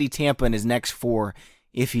 Kansas City, Tampa in his next 4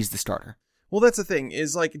 if he's the starter. Well, that's the thing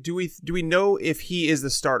is, like, do we know if he is the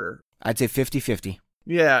starter? I'd say 50-50.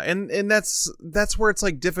 Yeah, and that's where it's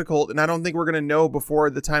like difficult, and I don't think we're going to know before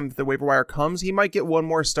the time that the waiver wire comes. He might get one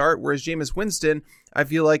more start, whereas Jameis Winston, I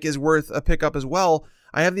feel like, is worth a pickup as well.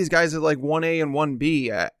 I have these guys at like 1A and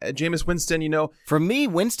 1B. Jameis Winston, For me,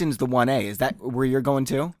 Winston's the 1A. Is that where you're going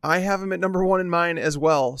to? I have him at number 1 in mine as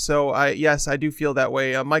well. So, yes, I do feel that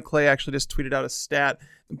way. Mike Clay actually just tweeted out a stat.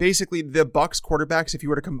 Basically, the Bucs quarterbacks, if you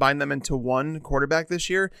were to combine them into one quarterback this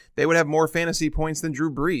year, they would have more fantasy points than Drew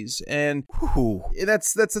Brees. And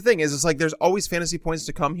that's the thing is, it's like there's always fantasy points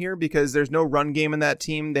to come here because there's no run game in that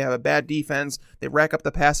team. They have a bad defense. They rack up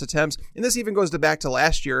the pass attempts. And this even goes back to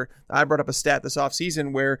last year. I brought up a stat this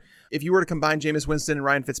offseason where if you were to combine Jameis Winston and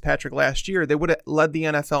Ryan Fitzpatrick last year, they would have led the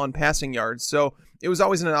NFL in passing yards. So it was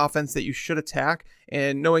always an offense that you should attack.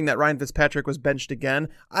 And knowing that Ryan Fitzpatrick was benched again,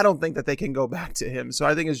 I don't think that they can go back to him. So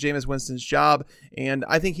I think it's Jameis Winston's job. And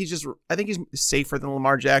I think he's safer than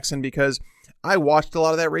Lamar Jackson because I watched a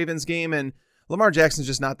lot of that Ravens game and Lamar Jackson's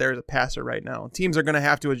just not there as a passer right now. Teams are going to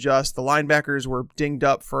have to adjust. The linebackers were dinged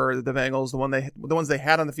up for the Bengals, the ones they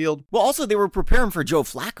had on the field. Well, also they were preparing for Joe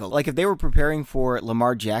Flacco. Like if they were preparing for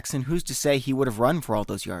Lamar Jackson, who's to say he would have run for all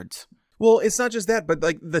those yards? Well, it's not just that, but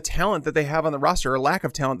like the talent that they have on the roster, or lack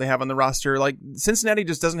of talent they have on the roster, like Cincinnati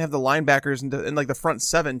just doesn't have the linebackers and like the front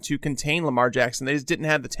 7 to contain Lamar Jackson. They just didn't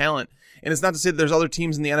have the talent. And it's not to say that there's other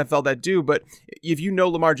teams in the NFL that do, but if you know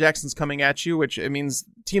Lamar Jackson's coming at you, which it means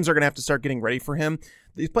teams are going to have to start getting ready for him.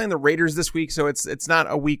 He's playing the Raiders this week, so it's not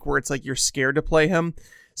a week where it's like you're scared to play him.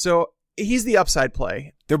 So he's the upside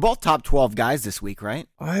play. They're both top 12 guys this week, right?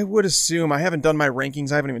 I would assume. I haven't done my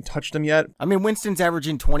rankings. I haven't even touched them yet. I mean, Winston's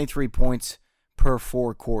averaging 23 points per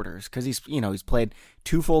 4 quarters because he's played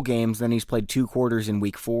 2 full games, then he's played 2 quarters in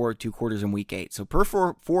week 4, 2 quarters in week 8. So per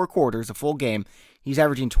 4 quarters, a full game, he's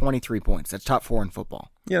averaging 23 points. That's top 4 in football.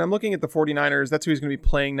 Yeah, I'm looking at the 49ers. That's who he's going to be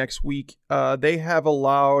playing next week. They have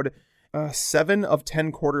allowed 7 of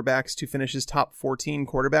 10 quarterbacks to finish his top 14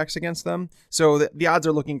 quarterbacks against them. So the odds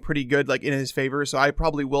are looking pretty good, like in his favor. So I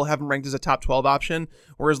probably will have him ranked as a top 12 option.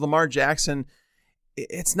 Whereas Lamar Jackson,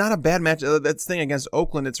 it's not a bad match. That's the thing against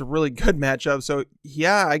Oakland. It's a really good matchup. So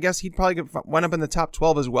yeah, I guess he'd probably wind up in the top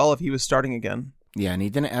 12 as well if he was starting again. Yeah, and he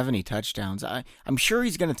didn't have any touchdowns. I'm sure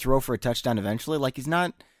he's going to throw for a touchdown eventually. Like he's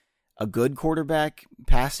not a good quarterback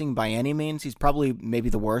passing by any means. He's probably maybe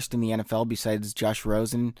the worst in the NFL besides Josh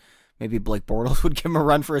Rosen. Maybe Blake Bortles would give him a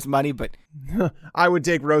run for his money, but I would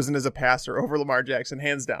take Rosen as a passer over Lamar Jackson,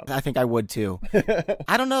 hands down. I think I would too.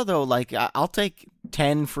 I don't know though. Like I'll take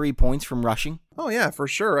 10 free points from rushing. Oh yeah, for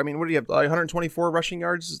sure. I mean, what do you have? 124 rushing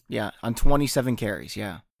yards? Yeah, on 27 carries.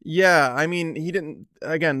 Yeah. Yeah, I mean, he didn't.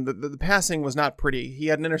 Again, the passing was not pretty. He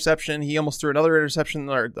had an interception. He almost threw another interception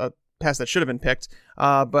or a pass that should have been picked.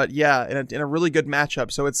 But yeah, in a really good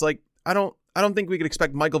matchup. So it's like I don't think we could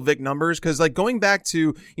expect Michael Vick numbers because, like, going back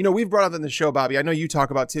to, we've brought up in the show, Bobby, I know you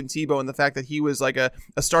talk about Tim Tebow and the fact that he was like a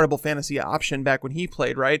startable fantasy option back when he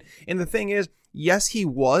played, right? And the thing is, yes, he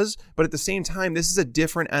was, but at the same time, this is a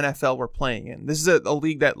different NFL we're playing in. This is a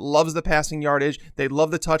league that loves the passing yardage. They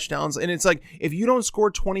love the touchdowns. And it's like, if you don't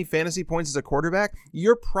score 20 fantasy points as a quarterback,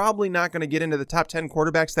 you're probably not going to get into the top 10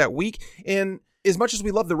 quarterbacks that week. And as much as we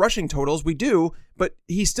love the rushing totals, we do, but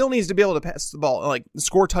he still needs to be able to pass the ball, like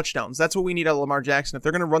score touchdowns. That's what we need out of Lamar Jackson. If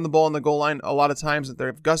they're going to run the ball on the goal line a lot of times, if they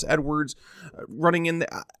have Gus Edwards running in,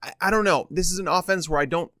 I don't know. This is an offense where I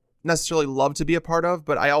don't necessarily love to be a part of,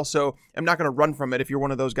 but I also am not going to run from it if you're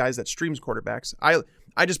one of those guys that streams quarterbacks.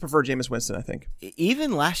 I just prefer Jameis Winston, I think. Even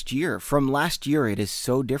from last year, it is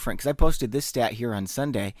so different because I posted this stat here on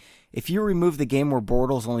Sunday. If you remove the game where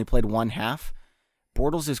Bortles only played one half,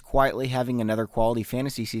 Bortles is quietly having another quality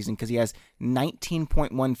fantasy season because he has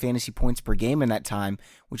 19.1 fantasy points per game in that time,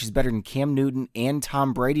 which is better than Cam Newton and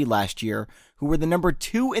Tom Brady last year, who were the number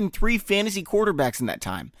 2 and 3 fantasy quarterbacks in that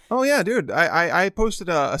time. Oh yeah, dude. I posted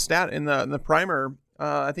a stat in the primer.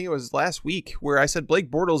 I think it was last week, where I said Blake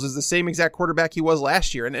Bortles is the same exact quarterback he was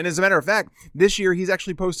last year. And as a matter of fact, this year he's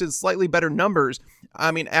actually posted slightly better numbers.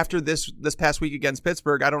 I mean, after this past week against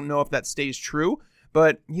Pittsburgh, I don't know if that stays true,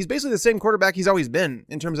 but he's basically the same quarterback he's always been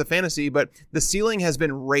in terms of fantasy, but the ceiling has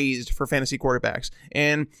been raised for fantasy quarterbacks.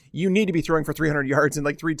 And you need to be throwing for 300 yards and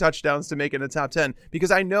like 3 touchdowns to make it in the top 10. Because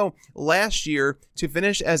I know last year, to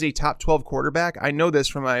finish as a top 12 quarterback, I know this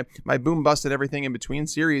from my boom bust and everything in between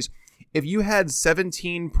series, if you had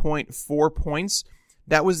 17.4 points,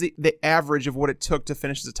 that was the average of what it took to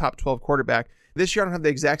finish as a top 12 quarterback. This year, I don't have the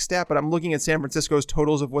exact stat, but I'm looking at San Francisco's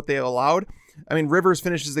totals of what they allowed. I mean, Rivers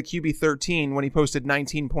finishes the QB 13 when he posted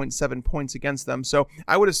 19.7 points against them. So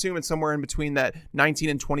I would assume it's somewhere in between that 19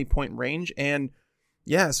 and 20 point range. And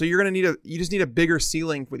yeah, so you just need a bigger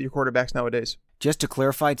ceiling with your quarterbacks nowadays. Just to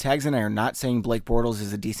clarify, Tags and I are not saying Blake Bortles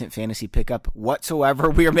is a decent fantasy pickup whatsoever.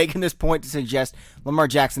 We are making this point to suggest Lamar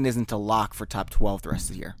Jackson isn't a lock for top 12 the rest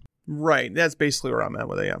of the year. Right. That's basically where I'm at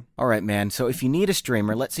with it, yeah. All right, man. So if you need a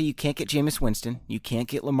streamer, let's say you can't get Jameis Winston, you can't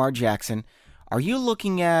get Lamar Jackson, are you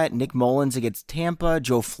looking at Nick Mullins against Tampa,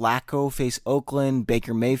 Joe Flacco face Oakland,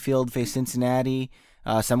 Baker Mayfield face Cincinnati,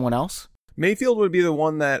 someone else? Mayfield would be the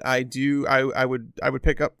one that I would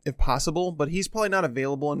pick up if possible, but he's probably not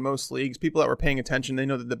available in most leagues. People that were paying attention, they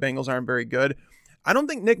know that the Bengals aren't very good. I don't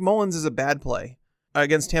think Nick Mullins is a bad play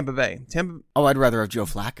against Tampa Bay. I'd rather have Joe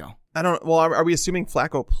Flacco. Well, are we assuming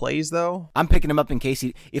Flacco plays though? I'm picking him up in case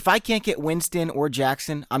if I can't get Winston or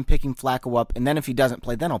Jackson, I'm picking Flacco up, and then if he doesn't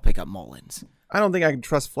play, then I'll pick up Mullins. I don't think I can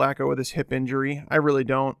trust Flacco with his hip injury. I really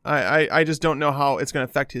don't. I just don't know how it's going to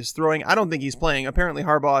affect his throwing. I don't think he's playing. Apparently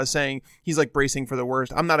Harbaugh is saying he's like bracing for the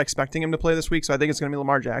worst. I'm not expecting him to play this week, so I think it's going to be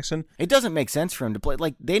Lamar Jackson. It doesn't make sense for him to play.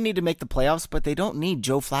 Like, they need to make the playoffs, but they don't need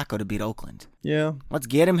Joe Flacco to beat Oakland. Yeah. Let's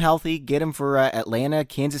get him healthy, get him for Atlanta,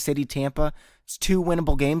 Kansas City, Tampa. It's 2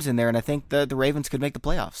 winnable games in there, and I think the Ravens could make the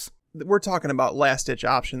playoffs. We're talking about last-ditch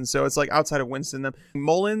options, so it's like outside of Winston.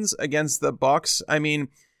 Mullins against the Bucs, I mean,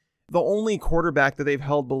 the only quarterback that they've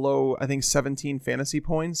held below, I think, 17 fantasy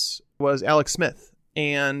points was Alex Smith.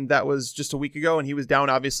 And that was just a week ago, and he was down,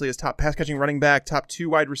 obviously, as top pass-catching running back, top 2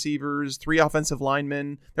 wide receivers, 3 offensive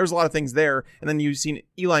linemen. There was a lot of things there. And then you've seen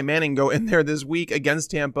Eli Manning go in there this week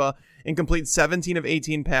against Tampa and complete 17 of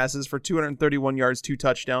 18 passes for 231 yards, 2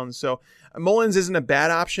 touchdowns. So Mullins isn't a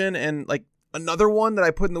bad option, and like another one that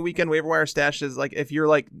I put in the weekend waiver wire stash is like if you're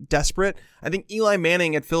like desperate, I think Eli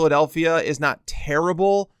Manning at Philadelphia is not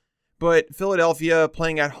terrible. But Philadelphia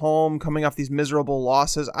playing at home, coming off these miserable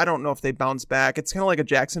losses, I don't know if they bounce back. It's kind of like a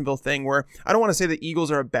Jacksonville thing where I don't want to say the Eagles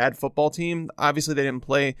are a bad football team. Obviously, they didn't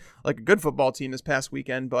play like a good football team this past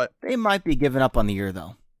weekend, but they might be giving up on the year,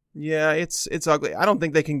 though. Yeah, it's ugly. I don't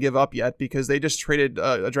think they can give up yet because they just traded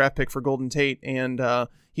a draft pick for Golden Tate, and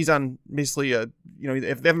he's on basically if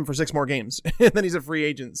they have him for 6 more games, and then he's a free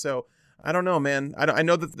agent. So I don't know, man. I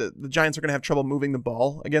know that the Giants are going to have trouble moving the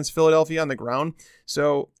ball against Philadelphia on the ground,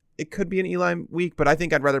 so it could be an Eli week, but I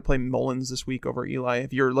think I'd rather play Mullins this week over Eli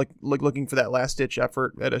if you're like looking for that last-ditch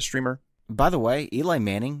effort at a streamer. By the way, Eli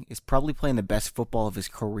Manning is probably playing the best football of his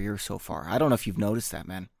career so far. I don't know if you've noticed that,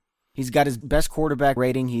 man. He's got his best quarterback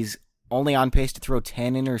rating. He's only on pace to throw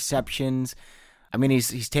 10 interceptions. I mean,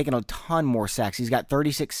 he's taken a ton more sacks. He's got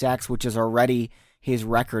 36 sacks, which is already his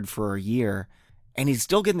record for a year, and he's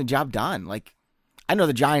still getting the job done. Like, I know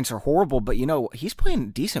the Giants are horrible, but, he's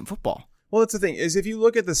playing decent football. Well, that's the thing, is if you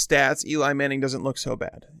look at the stats, Eli Manning doesn't look so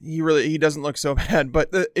bad. He doesn't look so bad. But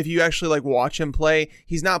if you actually like watch him play,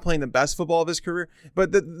 he's not playing the best football of his career.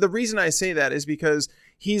 But the reason I say that is because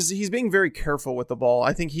he's being very careful with the ball.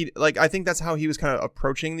 I think I think that's how he was kind of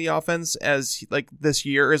approaching the offense as like this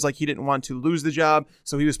year, is like he didn't want to lose the job,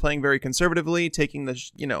 so he was playing very conservatively, taking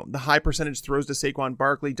the high percentage throws to Saquon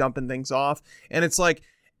Barkley, dumping things off. And it's like,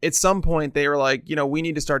 at some point they were like, we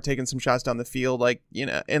need to start taking some shots down the field,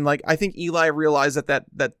 and I think Eli realized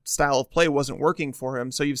that style of play wasn't working for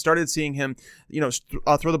him. So you've started seeing him,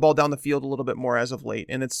 throw the ball down the field a little bit more as of late,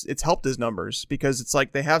 and it's helped his numbers because it's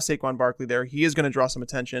like they have Saquon Barkley there. He is going to draw some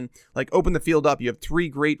attention. Like, open the field up. You have 3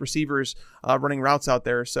 great receivers running routes out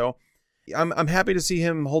there. So I'm happy to see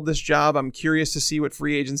him hold this job. I'm curious to see what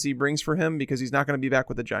free agency brings for him because he's not going to be back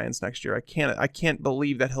with the Giants next year. I can't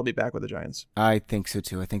believe that he'll be back with the Giants. I think so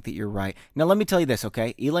too. I think that you're right. Now let me tell you this,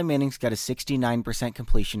 okay? Eli Manning's got a 69%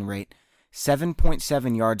 completion rate,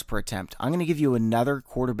 7.7 yards per attempt. I'm going to give you another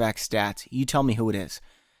quarterback stat. You tell me who it is.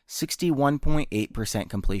 61.8%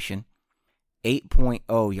 completion,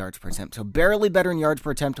 8.0 yards per attempt. So barely better in yards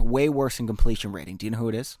per attempt, way worse in completion rating. Do you know who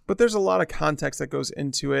it is? But there's a lot of context that goes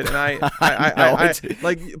into it, and I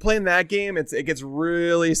like playing that game. It gets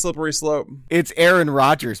really slippery slope. It's Aaron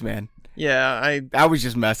Rodgers, man. Yeah, I was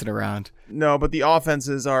just messing around. No, but the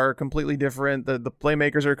offenses are completely different. The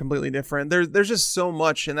playmakers are completely different. There's just so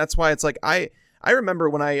much, and that's why it's like I remember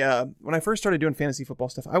when I first started doing fantasy football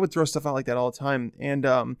stuff, I would throw stuff out like that all the time. And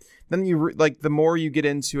then the more you get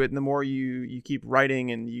into it and the more you keep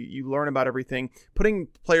writing and you learn about everything, putting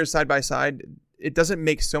players side by side, it doesn't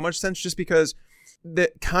make so much sense just because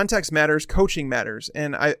the context matters, coaching matters.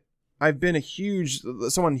 And I've been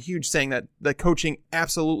someone huge saying that coaching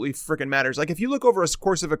absolutely freaking matters. Like if you look over a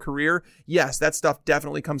course of a career, yes, that stuff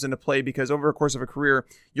definitely comes into play because over a course of a career,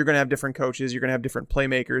 you're going to have different coaches, you're going to have different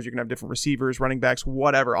playmakers, you're going to have different receivers, running backs,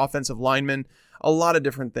 whatever, offensive linemen, a lot of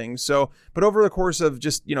different things. So, but over the course of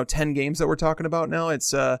just, 10 games that we're talking about now,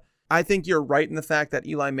 it's, I think you're right in the fact that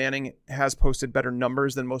Eli Manning has posted better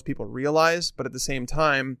numbers than most people realize, but at the same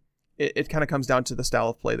time, it kind of comes down to the style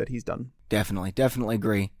of play that he's done. Definitely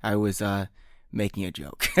agree. I was making a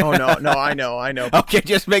joke. Oh, no, I know. Okay,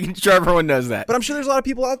 just making sure everyone knows that. But I'm sure there's a lot of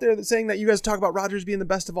people out there that saying that you guys talk about Rodgers being the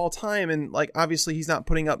best of all time, and like obviously he's not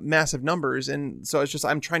putting up massive numbers, and so it's just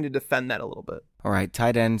I'm trying to defend that a little bit. All right,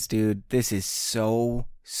 tight ends, dude, this is so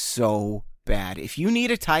bad. If you need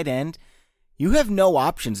a tight end, you have no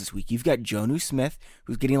options this week. You've got Jonnu Smith,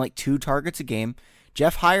 who's getting like 2 targets a game,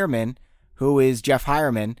 Jeff Hireman, who is Jeff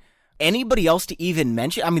Hireman. Anybody else to even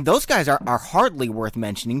mention? I mean, those guys are hardly worth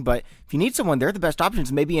mentioning, but if you need someone, they're the best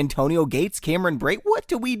options. Maybe Antonio Gates, Cameron Brate. What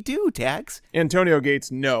do we do, Tags? Antonio Gates,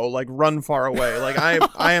 no. Like, run far away. Like,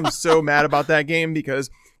 I am so mad about that game because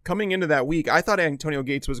coming into that week, I thought Antonio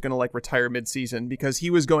Gates was going to, like, retire midseason because he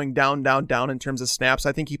was going down in terms of snaps.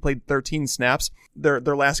 I think he played 13 snaps their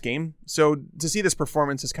last game. So to see this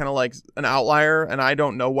performance is kind of like an outlier, and I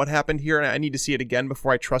don't know what happened here, and I need to see it again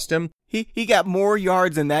before I trust him. He got more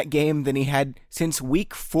yards in that game than he had since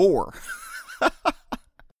week 4.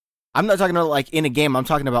 I'm not talking about like in a game. I'm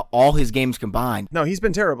talking about all his games combined. No, he's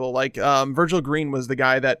been terrible. Like Virgil Green was the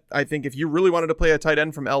guy that I think if you really wanted to play a tight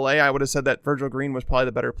end from LA, I would have said that Virgil Green was probably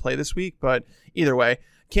the better play this week. But either way,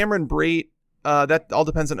 Cameron Brate, that all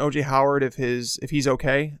depends on OJ Howard if he's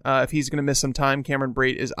okay. If he's going to miss some time, Cameron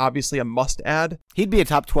Brate is obviously a must add. He'd be a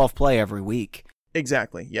top 12 play every week.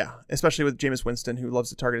 Exactly, yeah. Especially with Jameis Winston, who loves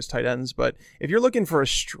to target his tight ends. But if you're looking for a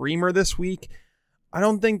streamer this week, I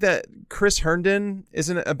don't think that Chris Herndon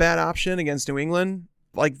isn't a bad option against New England.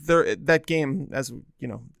 Like that game,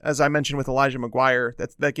 as I mentioned with Elijah McGuire,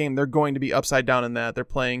 that game they're going to be upside down in that. They're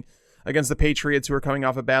playing against the Patriots, who are coming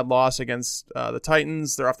off a bad loss against the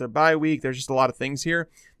Titans. They're off their bye week. There's just a lot of things here.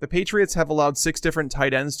 The Patriots have allowed 6 different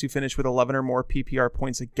tight ends to finish with 11 or more PPR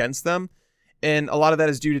points against them. And a lot of that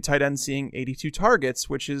is due to tight ends seeing 82 targets,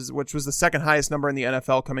 which was the second highest number in the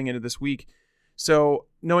NFL coming into this week. So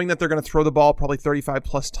knowing that they're going to throw the ball probably 35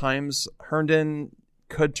 plus times, Herndon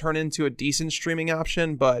could turn into a decent streaming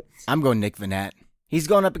option, but I'm going Nick Vannett. He's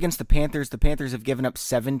going up against the Panthers. The Panthers have given up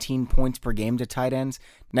 17 points per game to tight ends.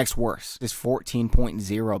 Next worst is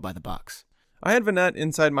 14.0 by the Bucs. I had Vannett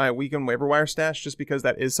inside my weekend waiver wire stash just because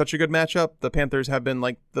that is such a good matchup. The Panthers have been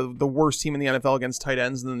like the worst team in the NFL against tight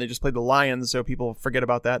ends, and then they just played the Lions, so people forget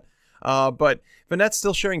about that. But Vannett's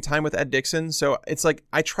still sharing time with Ed Dickson, so it's like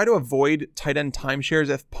I try to avoid tight end timeshares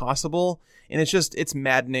if possible, and it's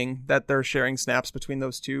maddening that they're sharing snaps between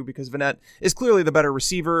those two because Vannett is clearly the better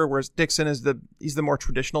receiver, whereas Dickson is he's the more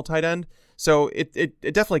traditional tight end. So it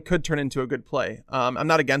definitely could turn into a good play. I'm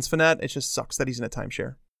not against Vannett. It just sucks that he's in a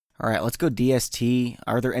timeshare. All right, let's go DST.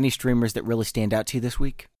 Are there any streamers that really stand out to you this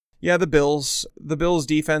week? Yeah, the Bills. The Bills'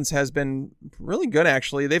 defense has been really good,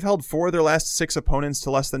 actually. They've held 4 of their last 6 opponents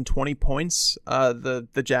to less than 20 points.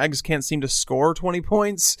 The Jags can't seem to score 20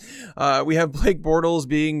 points. We have Blake Bortles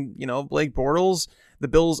being, Blake Bortles. The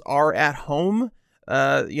Bills are at home.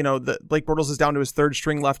 Blake Bortles is down to his 3rd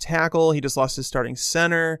string left tackle. He just lost his starting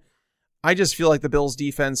center. I just feel like the Bills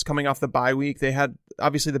defense coming off the bye week, they had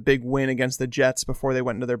obviously the big win against the Jets before they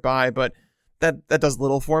went into their bye, but that does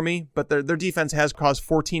little for me. But their defense has caused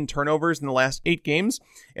 14 turnovers in the last 8 games,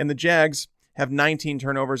 and the Jags have 19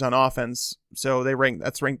 turnovers on offense. So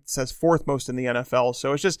that's ranked says 4th most in the NFL.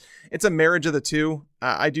 So it's a marriage of the two.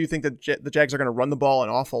 I do think that the Jags are going to run the ball an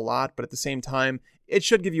awful lot, but at the same time, it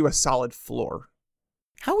should give you a solid floor.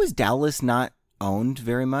 How is Dallas not owned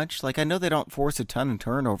very much? Like, I know they don't force a ton of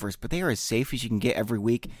turnovers, but they are as safe as you can get every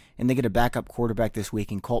week, and they get a backup quarterback this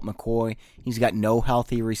week in Colt McCoy. He's got no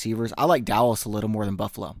healthy receivers. I like Dallas a little more than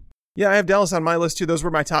Buffalo. Yeah, I have Dallas on my list too. Those were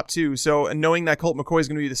my top 2. So, and knowing that Colt McCoy is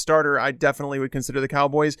going to be the starter, I definitely would consider the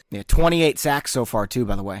Cowboys. Yeah, 28 sacks so far too,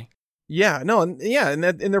 by the way. Yeah, no, and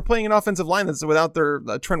they're playing an offensive line that's without their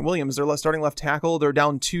Trent Williams, their starting left tackle. They're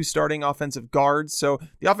down 2 starting offensive guards, so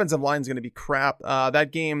the offensive line is going to be crap.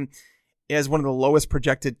 That game is one of the lowest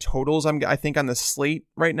projected totals, I think, on the slate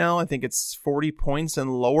right now. I think it's 40 points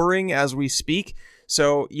and lowering as we speak.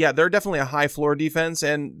 So, yeah, they're definitely a high floor defense,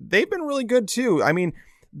 and they've been really good too. I mean,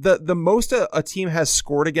 the most a team has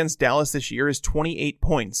scored against Dallas this year is 28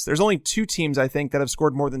 points. There's only 2 teams, I think, that have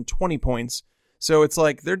scored more than 20 points. So it's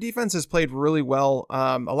like their defense has played really well,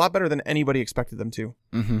 a lot better than anybody expected them to.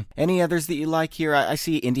 Mm-hmm. Any others that you like here? I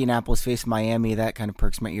see Indianapolis face Miami. That kind of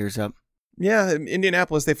perks my ears up. Yeah,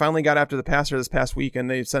 Indianapolis, they finally got after the passer this past week, and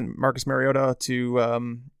they sent Marcus Mariota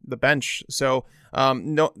to the bench. So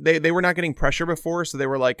no, they were not getting pressure before, so they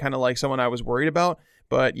were like kind of like someone I was worried about.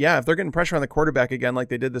 But yeah, if they're getting pressure on the quarterback again like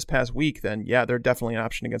they did this past week, then yeah, they're definitely an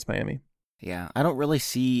option against Miami. Yeah, I don't really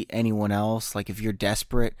see anyone else. Like if you're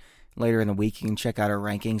desperate, later in the week, you can check out our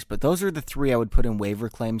rankings, but those are the 3 I would put in waiver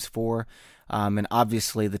claims for. And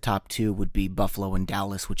obviously the top 2 would be Buffalo and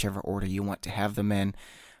Dallas, whichever order you want to have them in.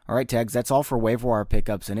 All right, Tags, that's all for waiver wire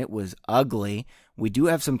pickups, and it was ugly. We do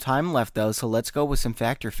have some time left, though, so let's go with some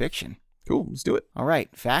fact or fiction. Cool, let's do it. All right,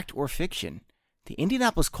 fact or fiction. The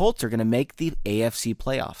Indianapolis Colts are going to make the AFC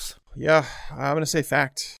playoffs. Yeah, I'm going to say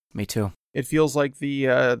fact. Me too. It feels like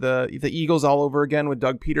the Eagles all over again with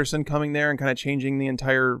Doug Peterson coming there and kind of changing the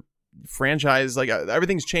entire franchise. Like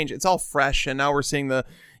everything's changed. It's all fresh, and now we're seeing the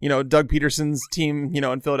Doug Peterson's team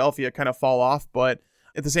in Philadelphia kind of fall off. But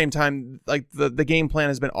at the same time, like the game plan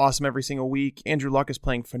has been awesome every single week. Andrew Luck is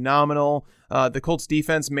playing phenomenal. The Colts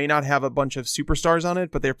defense may not have a bunch of superstars on it,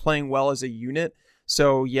 but they're playing well as a unit.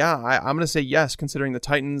 So yeah, I'm gonna say yes. Considering the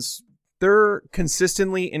Titans, they're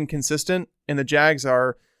consistently inconsistent, and the Jags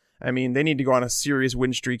are. I mean, they need to go on a serious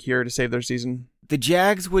win streak here to save their season. The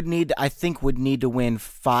Jags would need to win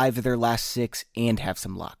 5 of their last 6 and have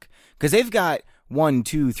some luck. Because they've got 1,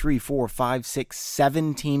 2, 3, 4, 5, 6,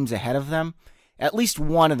 7 teams ahead of them. At least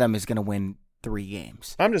one of them is going to win 3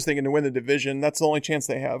 games. I'm just thinking to win the division. That's the only chance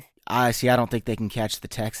they have. I don't think they can catch the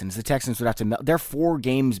Texans. The Texans would have to they're 4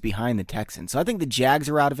 games behind the Texans. So I think the Jags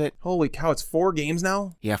are out of it. Holy cow, it's 4 games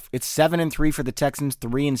now? Yeah, it's 7-3 for the Texans,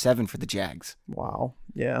 3-7 for the Jags. Wow.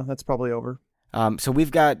 Yeah, that's probably over. So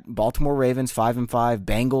we've got Baltimore Ravens 5-5,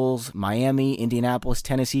 Bengals, Miami, Indianapolis,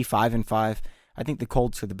 Tennessee 5-5. I think the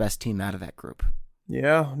Colts are the best team out of that group.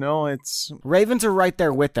 Yeah, no, it's Ravens are right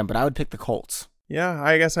there with them, but I would pick the Colts. Yeah,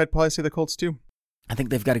 I guess I'd probably say the Colts too. I think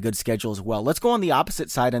they've got a good schedule as well. Let's go on the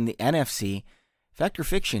opposite side in the NFC. Fact or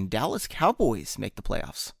fiction, Dallas Cowboys make the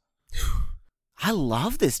playoffs. I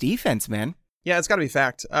love this defense, man. Yeah, it's got to be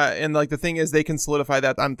fact. And like the thing is, they can solidify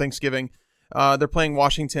that on Thanksgiving. They're playing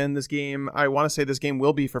Washington this game. I want to say this game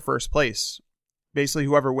will be for first place. Basically,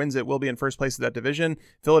 whoever wins it will be in first place of that division.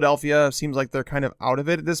 Philadelphia seems like they're kind of out of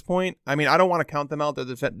it at this point. I mean, I don't want to count them out. They're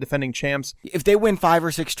the defending champs. If they win 5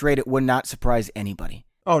 or 6 straight, it would not surprise anybody.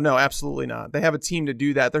 Oh, no, absolutely not. They have a team to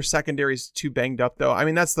do that. Their secondary's too banged up, though. I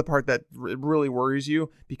mean, that's the part that really worries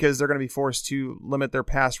you because they're going to be forced to limit their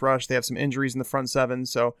pass rush. They have some injuries in the front 7.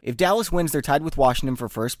 So if Dallas wins, they're tied with Washington for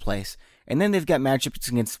first place. And then they've got matchups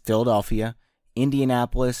against Philadelphia,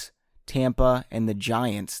 Indianapolis, Tampa, and the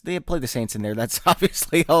Giants. They play the Saints in there. That's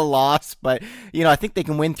obviously a loss, but I think they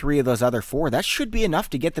can win 3 of those other 4. That should be enough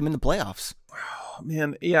to get them in the playoffs.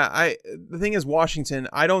 Man, yeah, the thing is Washington,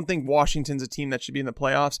 I don't think Washington's a team that should be in the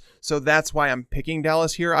playoffs, so that's why I'm picking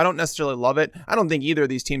Dallas here. I don't necessarily love it. I don't think either of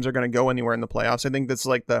these teams are going to go anywhere in the playoffs. I think that's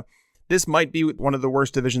like this might be one of the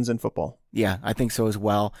worst divisions in football. Yeah, I think so as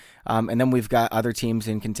well. And then we've got other teams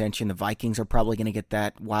in contention. The Vikings are probably going to get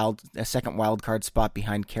a second wild card spot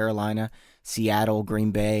behind Carolina, Seattle,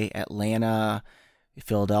 Green Bay, Atlanta,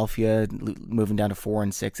 Philadelphia, moving down to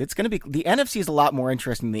 4-6. It's going to be the NFC is a lot more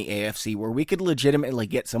interesting than the AFC, where we could legitimately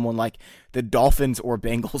get someone like the Dolphins or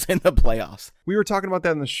Bengals in the playoffs. We were talking about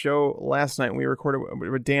that in the show last night when we recorded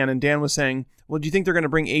with Dan, and Dan was saying, well, do you think they're going to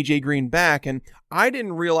bring AJ Green back? And I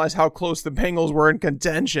didn't realize how close the Bengals were in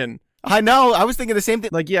contention. I know. I was thinking the same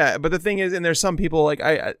thing. Like, yeah, but the thing is, and there's some people like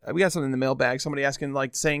we got something in the mailbag. Somebody asking,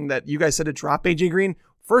 like, saying that you guys said to drop AJ Green.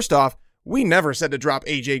 First off, we never said to drop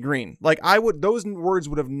AJ Green. Like, those words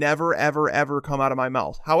would have never, ever, ever come out of my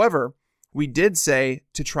mouth. However, we did say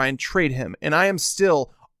to try and trade him, and I am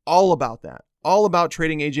still all about that. All about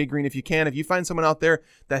trading AJ Green if you can. If you find someone out there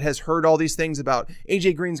that has heard all these things about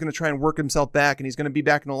AJ Green's going to try and work himself back and he's going to be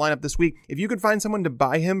back in the lineup this week, if you could find someone to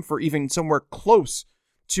buy him for even somewhere close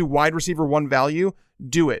to wide receiver 1 value,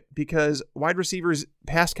 do it, because wide receivers,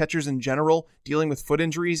 pass catchers in general, dealing with foot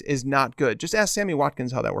injuries is not good. Just ask Sammy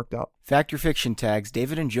Watkins how that worked out. Fact or fiction tags,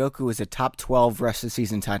 David Njoku is a top 12 rest of the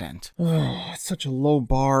season tight end. Oh, it's such a low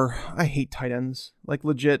bar. I hate tight ends. Like,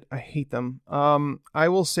 legit, I hate them. I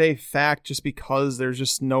will say fact just because there's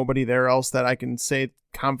just nobody there else that I can say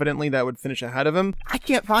confidently that would finish ahead of him. I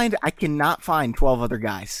cannot find 12 other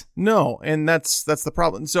guys. No, and that's the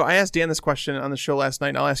problem. So I asked Dan this question on the show last night,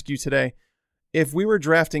 and I'll ask you today. If we were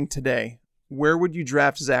drafting today, where would you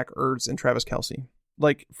draft Zach Ertz and Travis Kelce?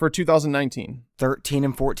 Like, for 2019? 13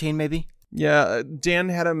 and 14, maybe? Yeah, Dan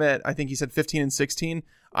had him at, I think he said 15 and 16.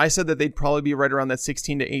 I said that they'd probably be right around that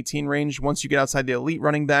 16 to 18 range once you get outside the elite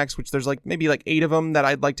running backs, which there's maybe 8 of them that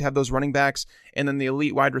I'd like to have those running backs, and then the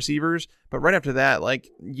elite wide receivers. But right after that,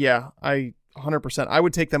 yeah, I 100%. I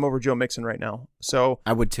would take them over Joe Mixon right now. So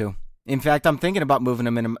I would too. In fact, I'm thinking about moving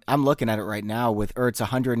him in. I'm looking at it right now with Ertz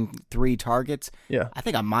 103 targets. Yeah. I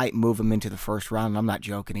think I might move him into the first round. I'm not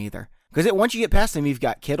joking either. Because once you get past him, you've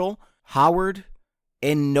got Kittle, Howard,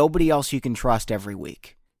 and nobody else you can trust every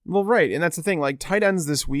week. Well, right. And that's the thing. Tight ends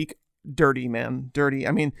this week, dirty, man. Dirty.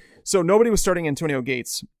 I mean, so nobody was starting Antonio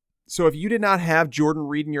Gates. So if you did not have Jordan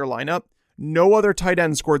Reed in your lineup, no other tight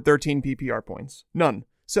end scored 13 PPR points. None.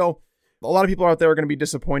 So a lot of people out there are going to be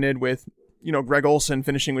disappointed with, Greg Olsen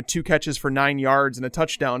finishing with 2 catches for 9 yards and a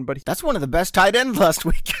touchdown. But that's one of the best tight ends last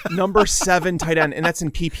week. number 7 tight end, and that's in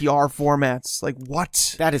PPR formats.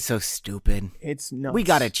 What? That is so stupid. It's nuts. We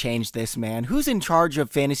got to change this, man. Who's in charge of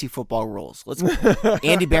fantasy football rules? Let's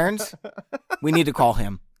Andy Behrens? We need to call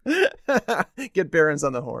him. Get Behrens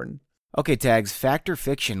on the horn. Okay, tags. Fact or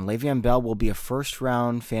fiction? Le'Veon Bell will be a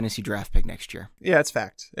first-round fantasy draft pick next year. Yeah, it's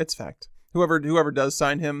fact. It's fact. Whoever does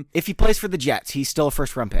sign him. If he plays for the Jets, he's still a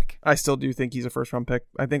first-round pick. I still do think he's a first-round pick.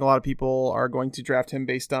 I think a lot of people are going to draft him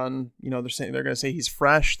based on, they're going to say he's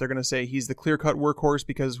fresh. They're going to say he's the clear-cut workhorse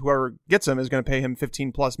because whoever gets him is going to pay him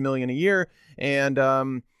 $15+ million a year. And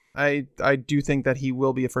I do think that he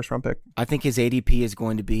will be a first-round pick. I think his ADP is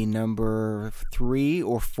going to be number 3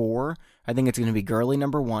 or 4. I think it's going to be Gurley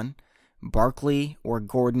number 1, Barkley or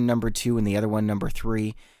Gordon number 2, and the other one number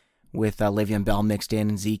 3. With Le'Veon Bell mixed in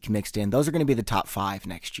and Zeke mixed in. Those are going to be the top 5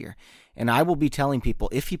 next year. And I will be telling people,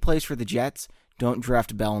 if he plays for the Jets, don't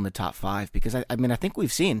draft Bell in the top 5. Because, I think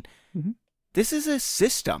we've seen, This is a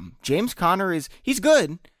system. James Conner he's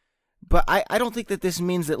good, but I don't think that this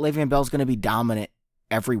means that Le'Veon Bell's going to be dominant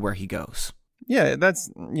everywhere he goes. Yeah,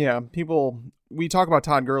 people, we talk about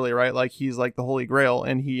Todd Gurley, right? He's the holy grail,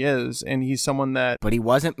 and he is, and he's someone that... But he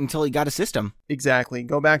wasn't until he got a system. Exactly.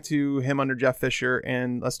 Go back to him under Jeff Fisher,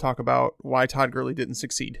 and let's talk about why Todd Gurley didn't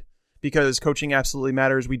succeed. Because coaching absolutely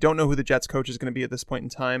matters. We don't know who the Jets coach is going to be at this point in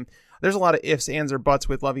time. There's a lot of ifs, ands, or buts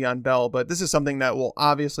with Le'Veon Bell, but this is something that we'll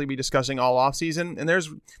obviously be discussing all offseason. And there's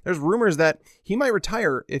rumors that he might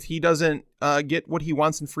retire if he doesn't get what he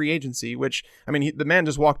wants in free agency, which, the man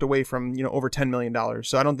just walked away from, over $10 million.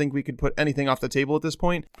 So I don't think we could put anything off the table at this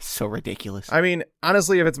point. So ridiculous.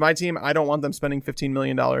 Honestly, if it's my team, I don't want them spending $15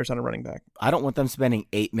 million on a running back. I don't want them spending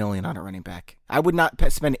 $8 million on a running back. I would not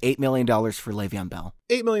spend $8 million for Le'Veon Bell.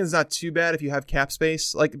 $8 million is not too bad if you have cap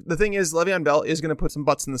space. The thing is, Le'Veon Bell is going to put some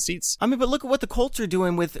butts in the seats. But look at what the Colts are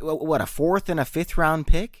doing with, a 4th and a 5th round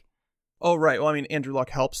pick? Oh, right. Well, Andrew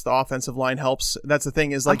Luck helps. The offensive line helps. That's the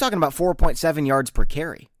thing is, I'm talking about 4.7 yards per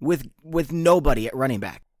carry with nobody at running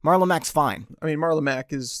back. Marlon Mack's fine. Marlon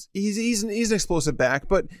Mack he's an explosive back,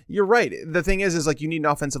 but you're right. The thing is you need an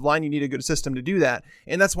offensive line. You need a good system to do that.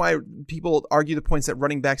 And that's why people argue the points that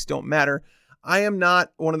running backs don't matter. I am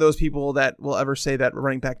not one of those people that will ever say that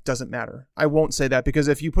running back doesn't matter. I won't say that because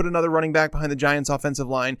if you put another running back behind the Giants offensive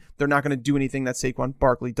line, they're not going to do anything that Saquon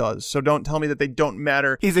Barkley does. So don't tell me that they don't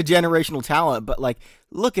matter. He's a generational talent, but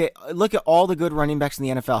look at all the good running backs in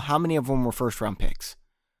the NFL. How many of them were 1st-round picks,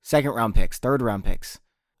 2nd-round picks, 3rd-round picks?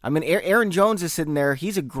 Aaron Jones is sitting there.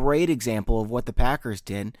 He's a great example of what the Packers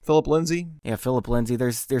did. Phillip Lindsay. Yeah, Phillip Lindsay.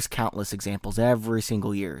 There's countless examples every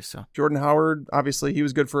single year. So Jordan Howard, obviously, he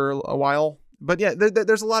was good for a while. But yeah,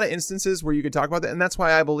 there's a lot of instances where you could talk about that. And that's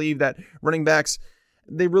why I believe that running backs,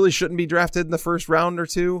 they really shouldn't be drafted in the 1st round or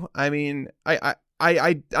 2.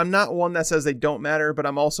 I'm not one that says they don't matter, but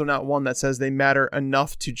I'm also not one that says they matter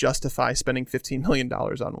enough to justify spending $15 million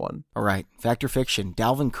on one. All right. Fact or fiction?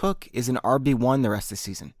 Dalvin Cook is an RB1 the rest of the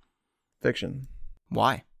season. Fiction.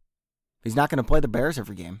 Why? He's not going to play the Bears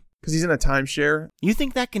every game. Because he's in a timeshare. You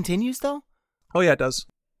think that continues, though? Oh, yeah, it does.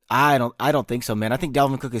 I don't think so, man. I think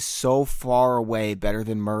Dalvin Cook is so far away better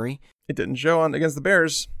than Murray. It didn't show against the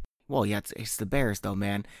Bears. Well, yeah, it's the Bears, though,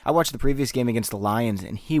 man. I watched the previous game against the Lions,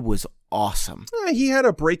 and he was awesome. He had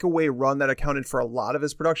a breakaway run that accounted for a lot of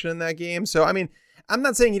his production in that game. So, I'm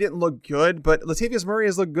not saying he didn't look good, but Latavius Murray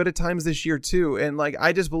has looked good at times this year too. And like,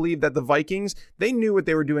 I just believe that the Vikings, they knew what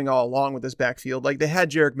they were doing all along with this backfield. Like, they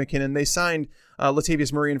had Jerick McKinnon, they signed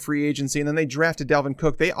Latavius Murray in free agency, and then they drafted Dalvin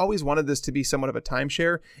Cook. They always wanted this to be somewhat of a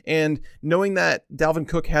timeshare. And knowing that Dalvin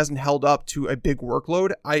Cook hasn't held up to a big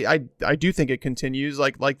workload, I do think it continues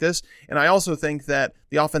like this. And I also think that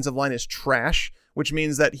the offensive line is trash, which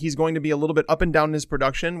means that he's going to be a little bit up and down in his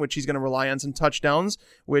production, which he's going to rely on some touchdowns,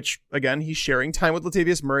 which, again, he's sharing time with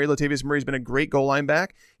Latavius Murray. Latavius Murray's been a great goal line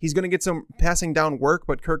back. He's going to get some passing down work,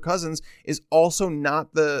 but Kirk Cousins is also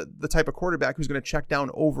not the type of quarterback who's going to check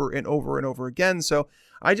down over and over and over again. So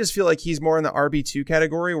I just feel like he's more in the RB2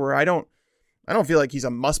 category, where I don't feel like he's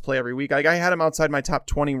a must play every week. Like, I had him outside my top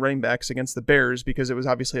 20 running backs against the Bears because it was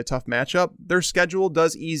obviously a tough matchup. Their schedule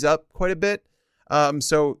does ease up quite a bit.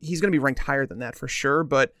 So he's going to be ranked higher than that for sure,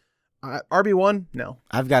 but RB1, no.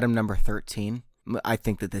 I've got him number 13. I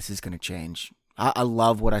think that this is going to change. I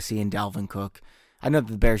love what I see in Dalvin Cook. I know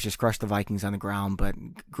that the Bears just crushed the Vikings on the ground, but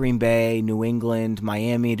Green Bay, New England,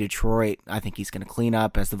 Miami, Detroit, I think he's going to clean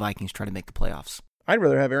up as the Vikings try to make the playoffs. I'd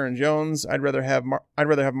rather have Aaron Jones. I'd rather have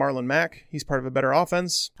Marlon Mack. He's part of a better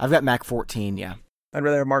offense. I've got Mack 14, yeah. I'd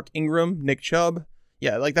rather have Mark Ingram, Nick Chubb.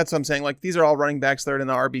 Yeah, like that's what I'm saying. Like, these are all running backs that are in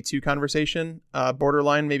the RB2 conversation.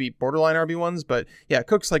 Maybe borderline RB1s, but yeah,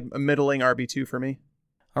 Cook's like a middling RB2 for me.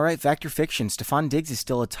 All right, fact or fiction, Stephon Diggs is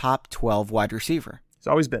still a top 12 wide receiver. He's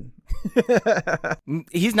always been.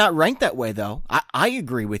 He's not ranked that way, though. I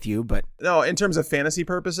agree with you, but... No, in terms of fantasy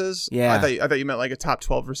purposes, yeah. I thought you meant like a top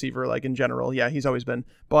 12 receiver, like in general. Yeah, he's always been.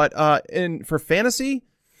 But for fantasy...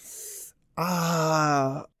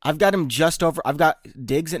 I've got him just over. I've got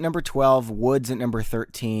Diggs at number 12, Woods at number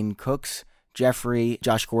 13, Cooks, Jeffrey,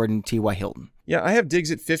 Josh Gordon, T.Y. Hilton. Yeah, I have Diggs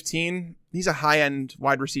at 15. He's a high-end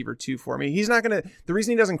wide receiver 2 for me. He's not going to... The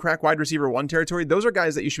reason he doesn't crack wide receiver 1 territory, those are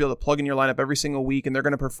guys that you should be able to plug in your lineup every single week, and they're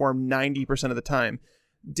going to perform 90% of the time.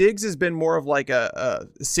 Diggs has been more of like a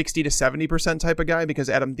 60 to 70% type of guy because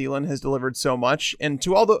Adam Thielen has delivered so much. And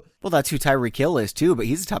to all the... Well, that's who Tyreek Hill is too, but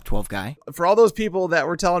he's a top 12 guy. For all those people that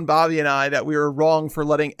were telling Bobby and I that we were wrong for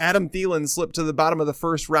letting Adam Thielen slip to the bottom of the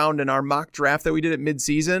first round in our mock draft that we did at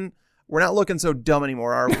midseason, we're not looking so dumb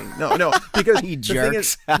anymore, are we? No, because you the jerks. thing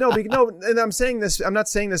is, and I'm saying this, I'm not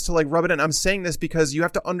saying this to like rub it in. I'm saying this because you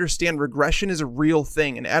have to understand regression is a real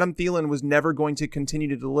thing, and Adam Thielen was never going to continue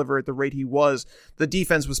to deliver at the rate he was. The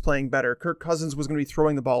defense was playing better. Kirk Cousins was going to be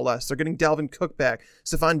throwing the ball less. They're getting Dalvin Cook back.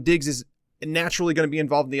 Stephon Diggs is naturally going to be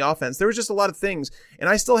involved in the offense. There was just a lot of things, and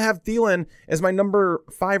I still have Thielen as my number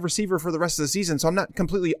 5 receiver for the rest of the season, so I'm not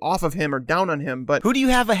completely off of him or down on him. But who do you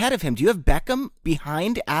have ahead of him? Do you have Beckham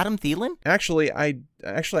behind Adam Thielen? Actually, I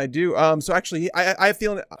do. I have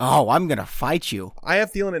Thielen. Oh, I'm gonna fight you. I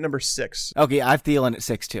have Thielen at number 6. Okay, I have Thielen at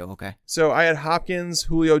 6 too. Okay. So I had Hopkins,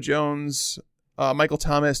 Julio Jones, Michael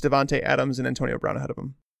Thomas, Devontae Adams, and Antonio Brown ahead of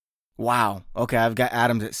him. Wow. Okay, I've got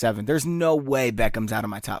Adams at 7. There's no way Beckham's out of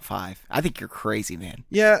my top 5. I think you're crazy, man.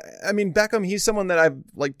 Yeah, I mean, Beckham, he's someone that I've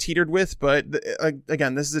like teetered with, but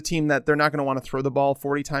again, this is a team that they're not going to want to throw the ball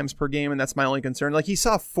 40 times per game, and that's my only concern. Like, he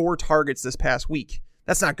saw 4 targets this past week.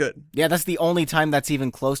 That's not good. Yeah, that's the only time that's even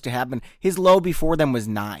close to happen. His low before them was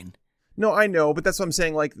 9. No, I know, but that's what I'm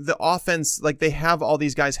saying. Like, the offense, like, they have all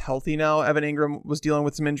these guys healthy now. Evan Ingram was dealing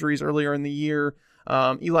with some injuries earlier in the year.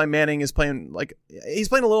 Eli Manning is playing, like, he's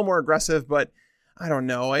playing a little more aggressive, but I don't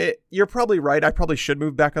know. You're probably right. I probably should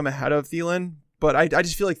move Beckham ahead of Thielen, but I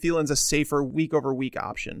just feel like Thielen's a safer week over week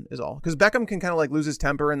option is all. Because Beckham can kind of like lose his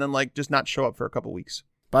temper and then like just not show up for a couple weeks.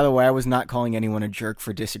 By the way, I was not calling anyone a jerk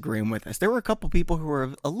for disagreeing with us. There were a couple people who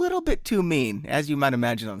were a little bit too mean, as you might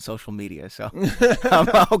imagine on social media. So,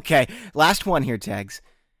 okay. Last one here, Tags.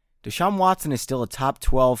 Deshaun Watson is still a top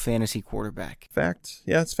 12 fantasy quarterback. Fact.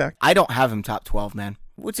 Yeah, it's fact. I don't have him top 12, man.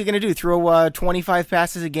 What's he going to do? Throw 25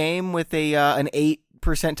 passes a game with an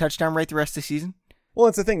 8% touchdown rate the rest of the season? Well,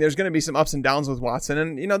 that's the thing. There's going to be some ups and downs with Watson.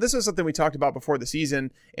 And, you know, this is something we talked about before the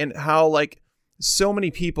season and how, like, so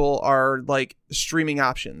many people are, like, streaming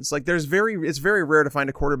options. Like, it's very rare to find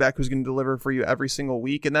a quarterback who's going to deliver for you every single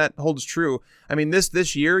week, and that holds true. I mean,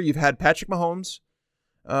 this year, you've had Patrick Mahomes.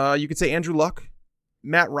 You could say Andrew Luck.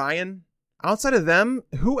 Matt Ryan. Outside of them,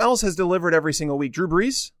 who else has delivered every single week? Drew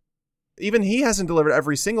Brees? Even he hasn't delivered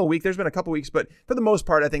every single week. There's been a couple weeks, but for the most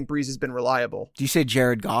part, I think Brees has been reliable. Do you say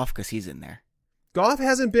Jared Goff because he's in there? Goff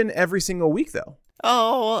hasn't been every single week, though.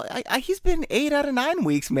 Oh, he's been 8 out of 9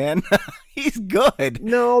 weeks, man. He's good.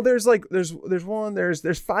 No, there's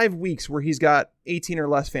 5 weeks where he's got 18 or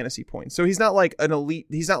less fantasy points. So he's not like an elite.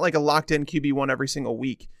 He's not like a locked in QB1 every single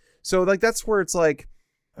week. So like that's where it's like,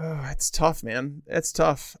 oh, it's tough, man. It's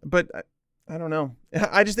tough. But I don't know.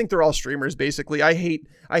 I just think they're all streamers, basically. I hate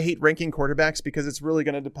ranking quarterbacks because it's really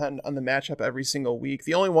going to depend on the matchup every single week.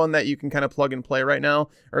 The only one that you can kind of plug and play right now,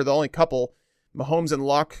 or the only couple, Mahomes and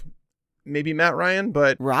Luck, maybe Matt Ryan,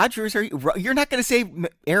 but Rodgers, you're not going to say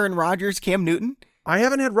Aaron Rodgers, Cam Newton? I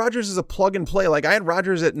haven't had Rodgers as a plug and play. Like, I had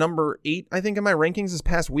Rodgers at number 8, I think, in my rankings this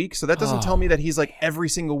past week. So that doesn't tell me that he's like every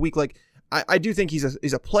single week. Like, I do think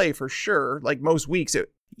he's a play for sure. Like most weeks.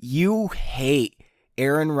 You hate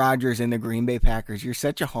Aaron Rodgers and the Green Bay Packers. You're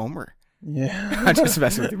such a homer. Yeah. I'm just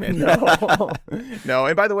messing with you, man. No.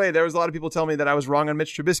 And by the way, there was a lot of people telling me that I was wrong on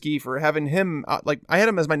Mitch Trubisky for having him. I had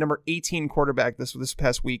him as my number 18 quarterback this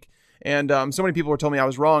past week. And so many people were telling me I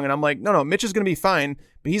was wrong. And I'm like, no, Mitch is going to be fine.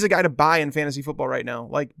 But he's a guy to buy in fantasy football right now.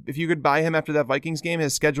 Like, if you could buy him after that Vikings game,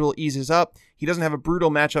 his schedule eases up. He doesn't have a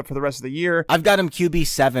brutal matchup for the rest of the year. I've got him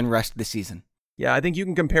QB7 rest of the season. Yeah, I think you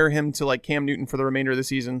can compare him to like Cam Newton for the remainder of the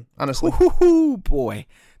season, honestly. Ooh, boy.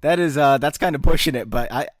 That's kind of pushing it. But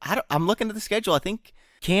I'm looking at the schedule. I think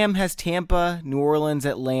Cam has Tampa, New Orleans,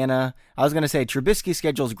 Atlanta. I was going to say Trubisky's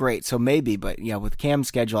schedule is great, so maybe. But yeah, with Cam's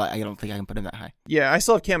schedule, I don't think I can put him that high. Yeah, I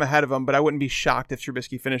still have Cam ahead of him, but I wouldn't be shocked if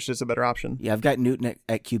Trubisky finished as a better option. Yeah, I've got Newton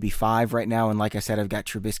at QB5 right now. And like I said, I've got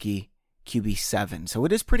Trubisky QB7. So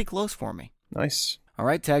it is pretty close for me. Nice. All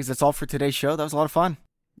right, Tags, that's all for today's show. That was a lot of fun.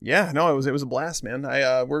 Yeah, no, it was a blast, man.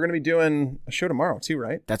 We're going to be doing a show tomorrow too,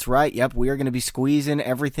 right? That's right. Yep, we are going to be squeezing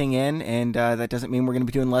everything in, and that doesn't mean we're going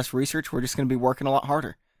to be doing less research. We're just going to be working a lot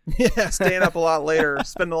harder. Yeah, staying up a lot later,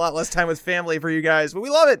 spending a lot less time with family for you guys, but we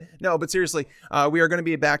love it. No, but seriously, we are going to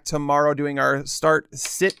be back tomorrow doing our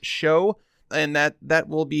start-sit show, and that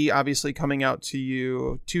will be obviously coming out to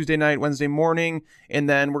you Tuesday night, Wednesday morning, and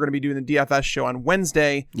then we're going to be doing the DFS show on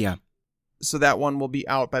Wednesday. Yeah. So that one will be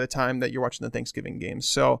out by the time that you're watching the Thanksgiving games.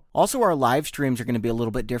 So also our live streams are going to be a little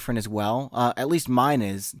bit different as well. At least mine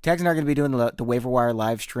is. Tags and I are going to be doing the Waiver Wire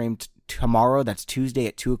live stream tomorrow. That's Tuesday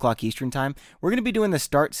at 2:00 Eastern time. We're going to be doing the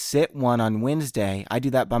start sit one on Wednesday. I do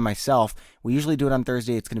that by myself. We usually do it on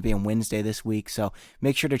Thursday. It's going to be on Wednesday this week. So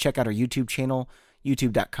make sure to check out our YouTube channel,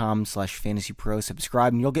 youtube.com/fantasypros.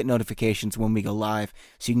 Subscribe and you'll get notifications when we go live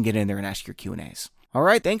so you can get in there and ask your Q&As. All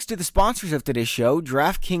right, thanks to the sponsors of today's show,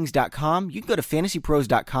 DraftKings.com. You can go to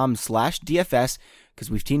fantasypros.com/DFS because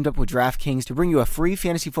we've teamed up with DraftKings to bring you a free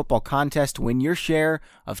fantasy football contest to win your share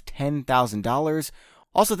of $10,000.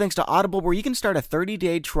 Also, thanks to Audible, where you can start a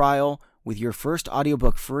 30-day trial with your first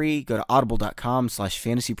audiobook free. Go to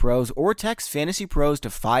audible.com/fantasypros or text fantasypros to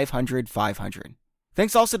 500-500.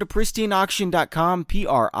 Thanks also to pristineauction.com,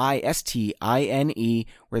 PRISTINE,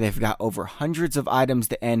 where they've got over hundreds of items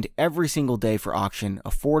that end every single day for auction.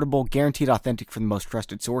 Affordable, guaranteed authentic from the most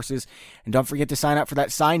trusted sources. And don't forget to sign up for that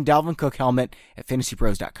signed Dalvin Cook helmet at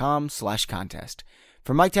fantasypros.com/contest.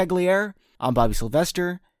 For Mike Tagliere, I'm Bobby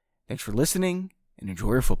Sylvester. Thanks for listening and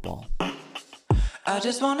enjoy your football. I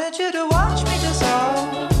just wanted you to watch me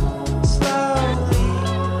dissolve.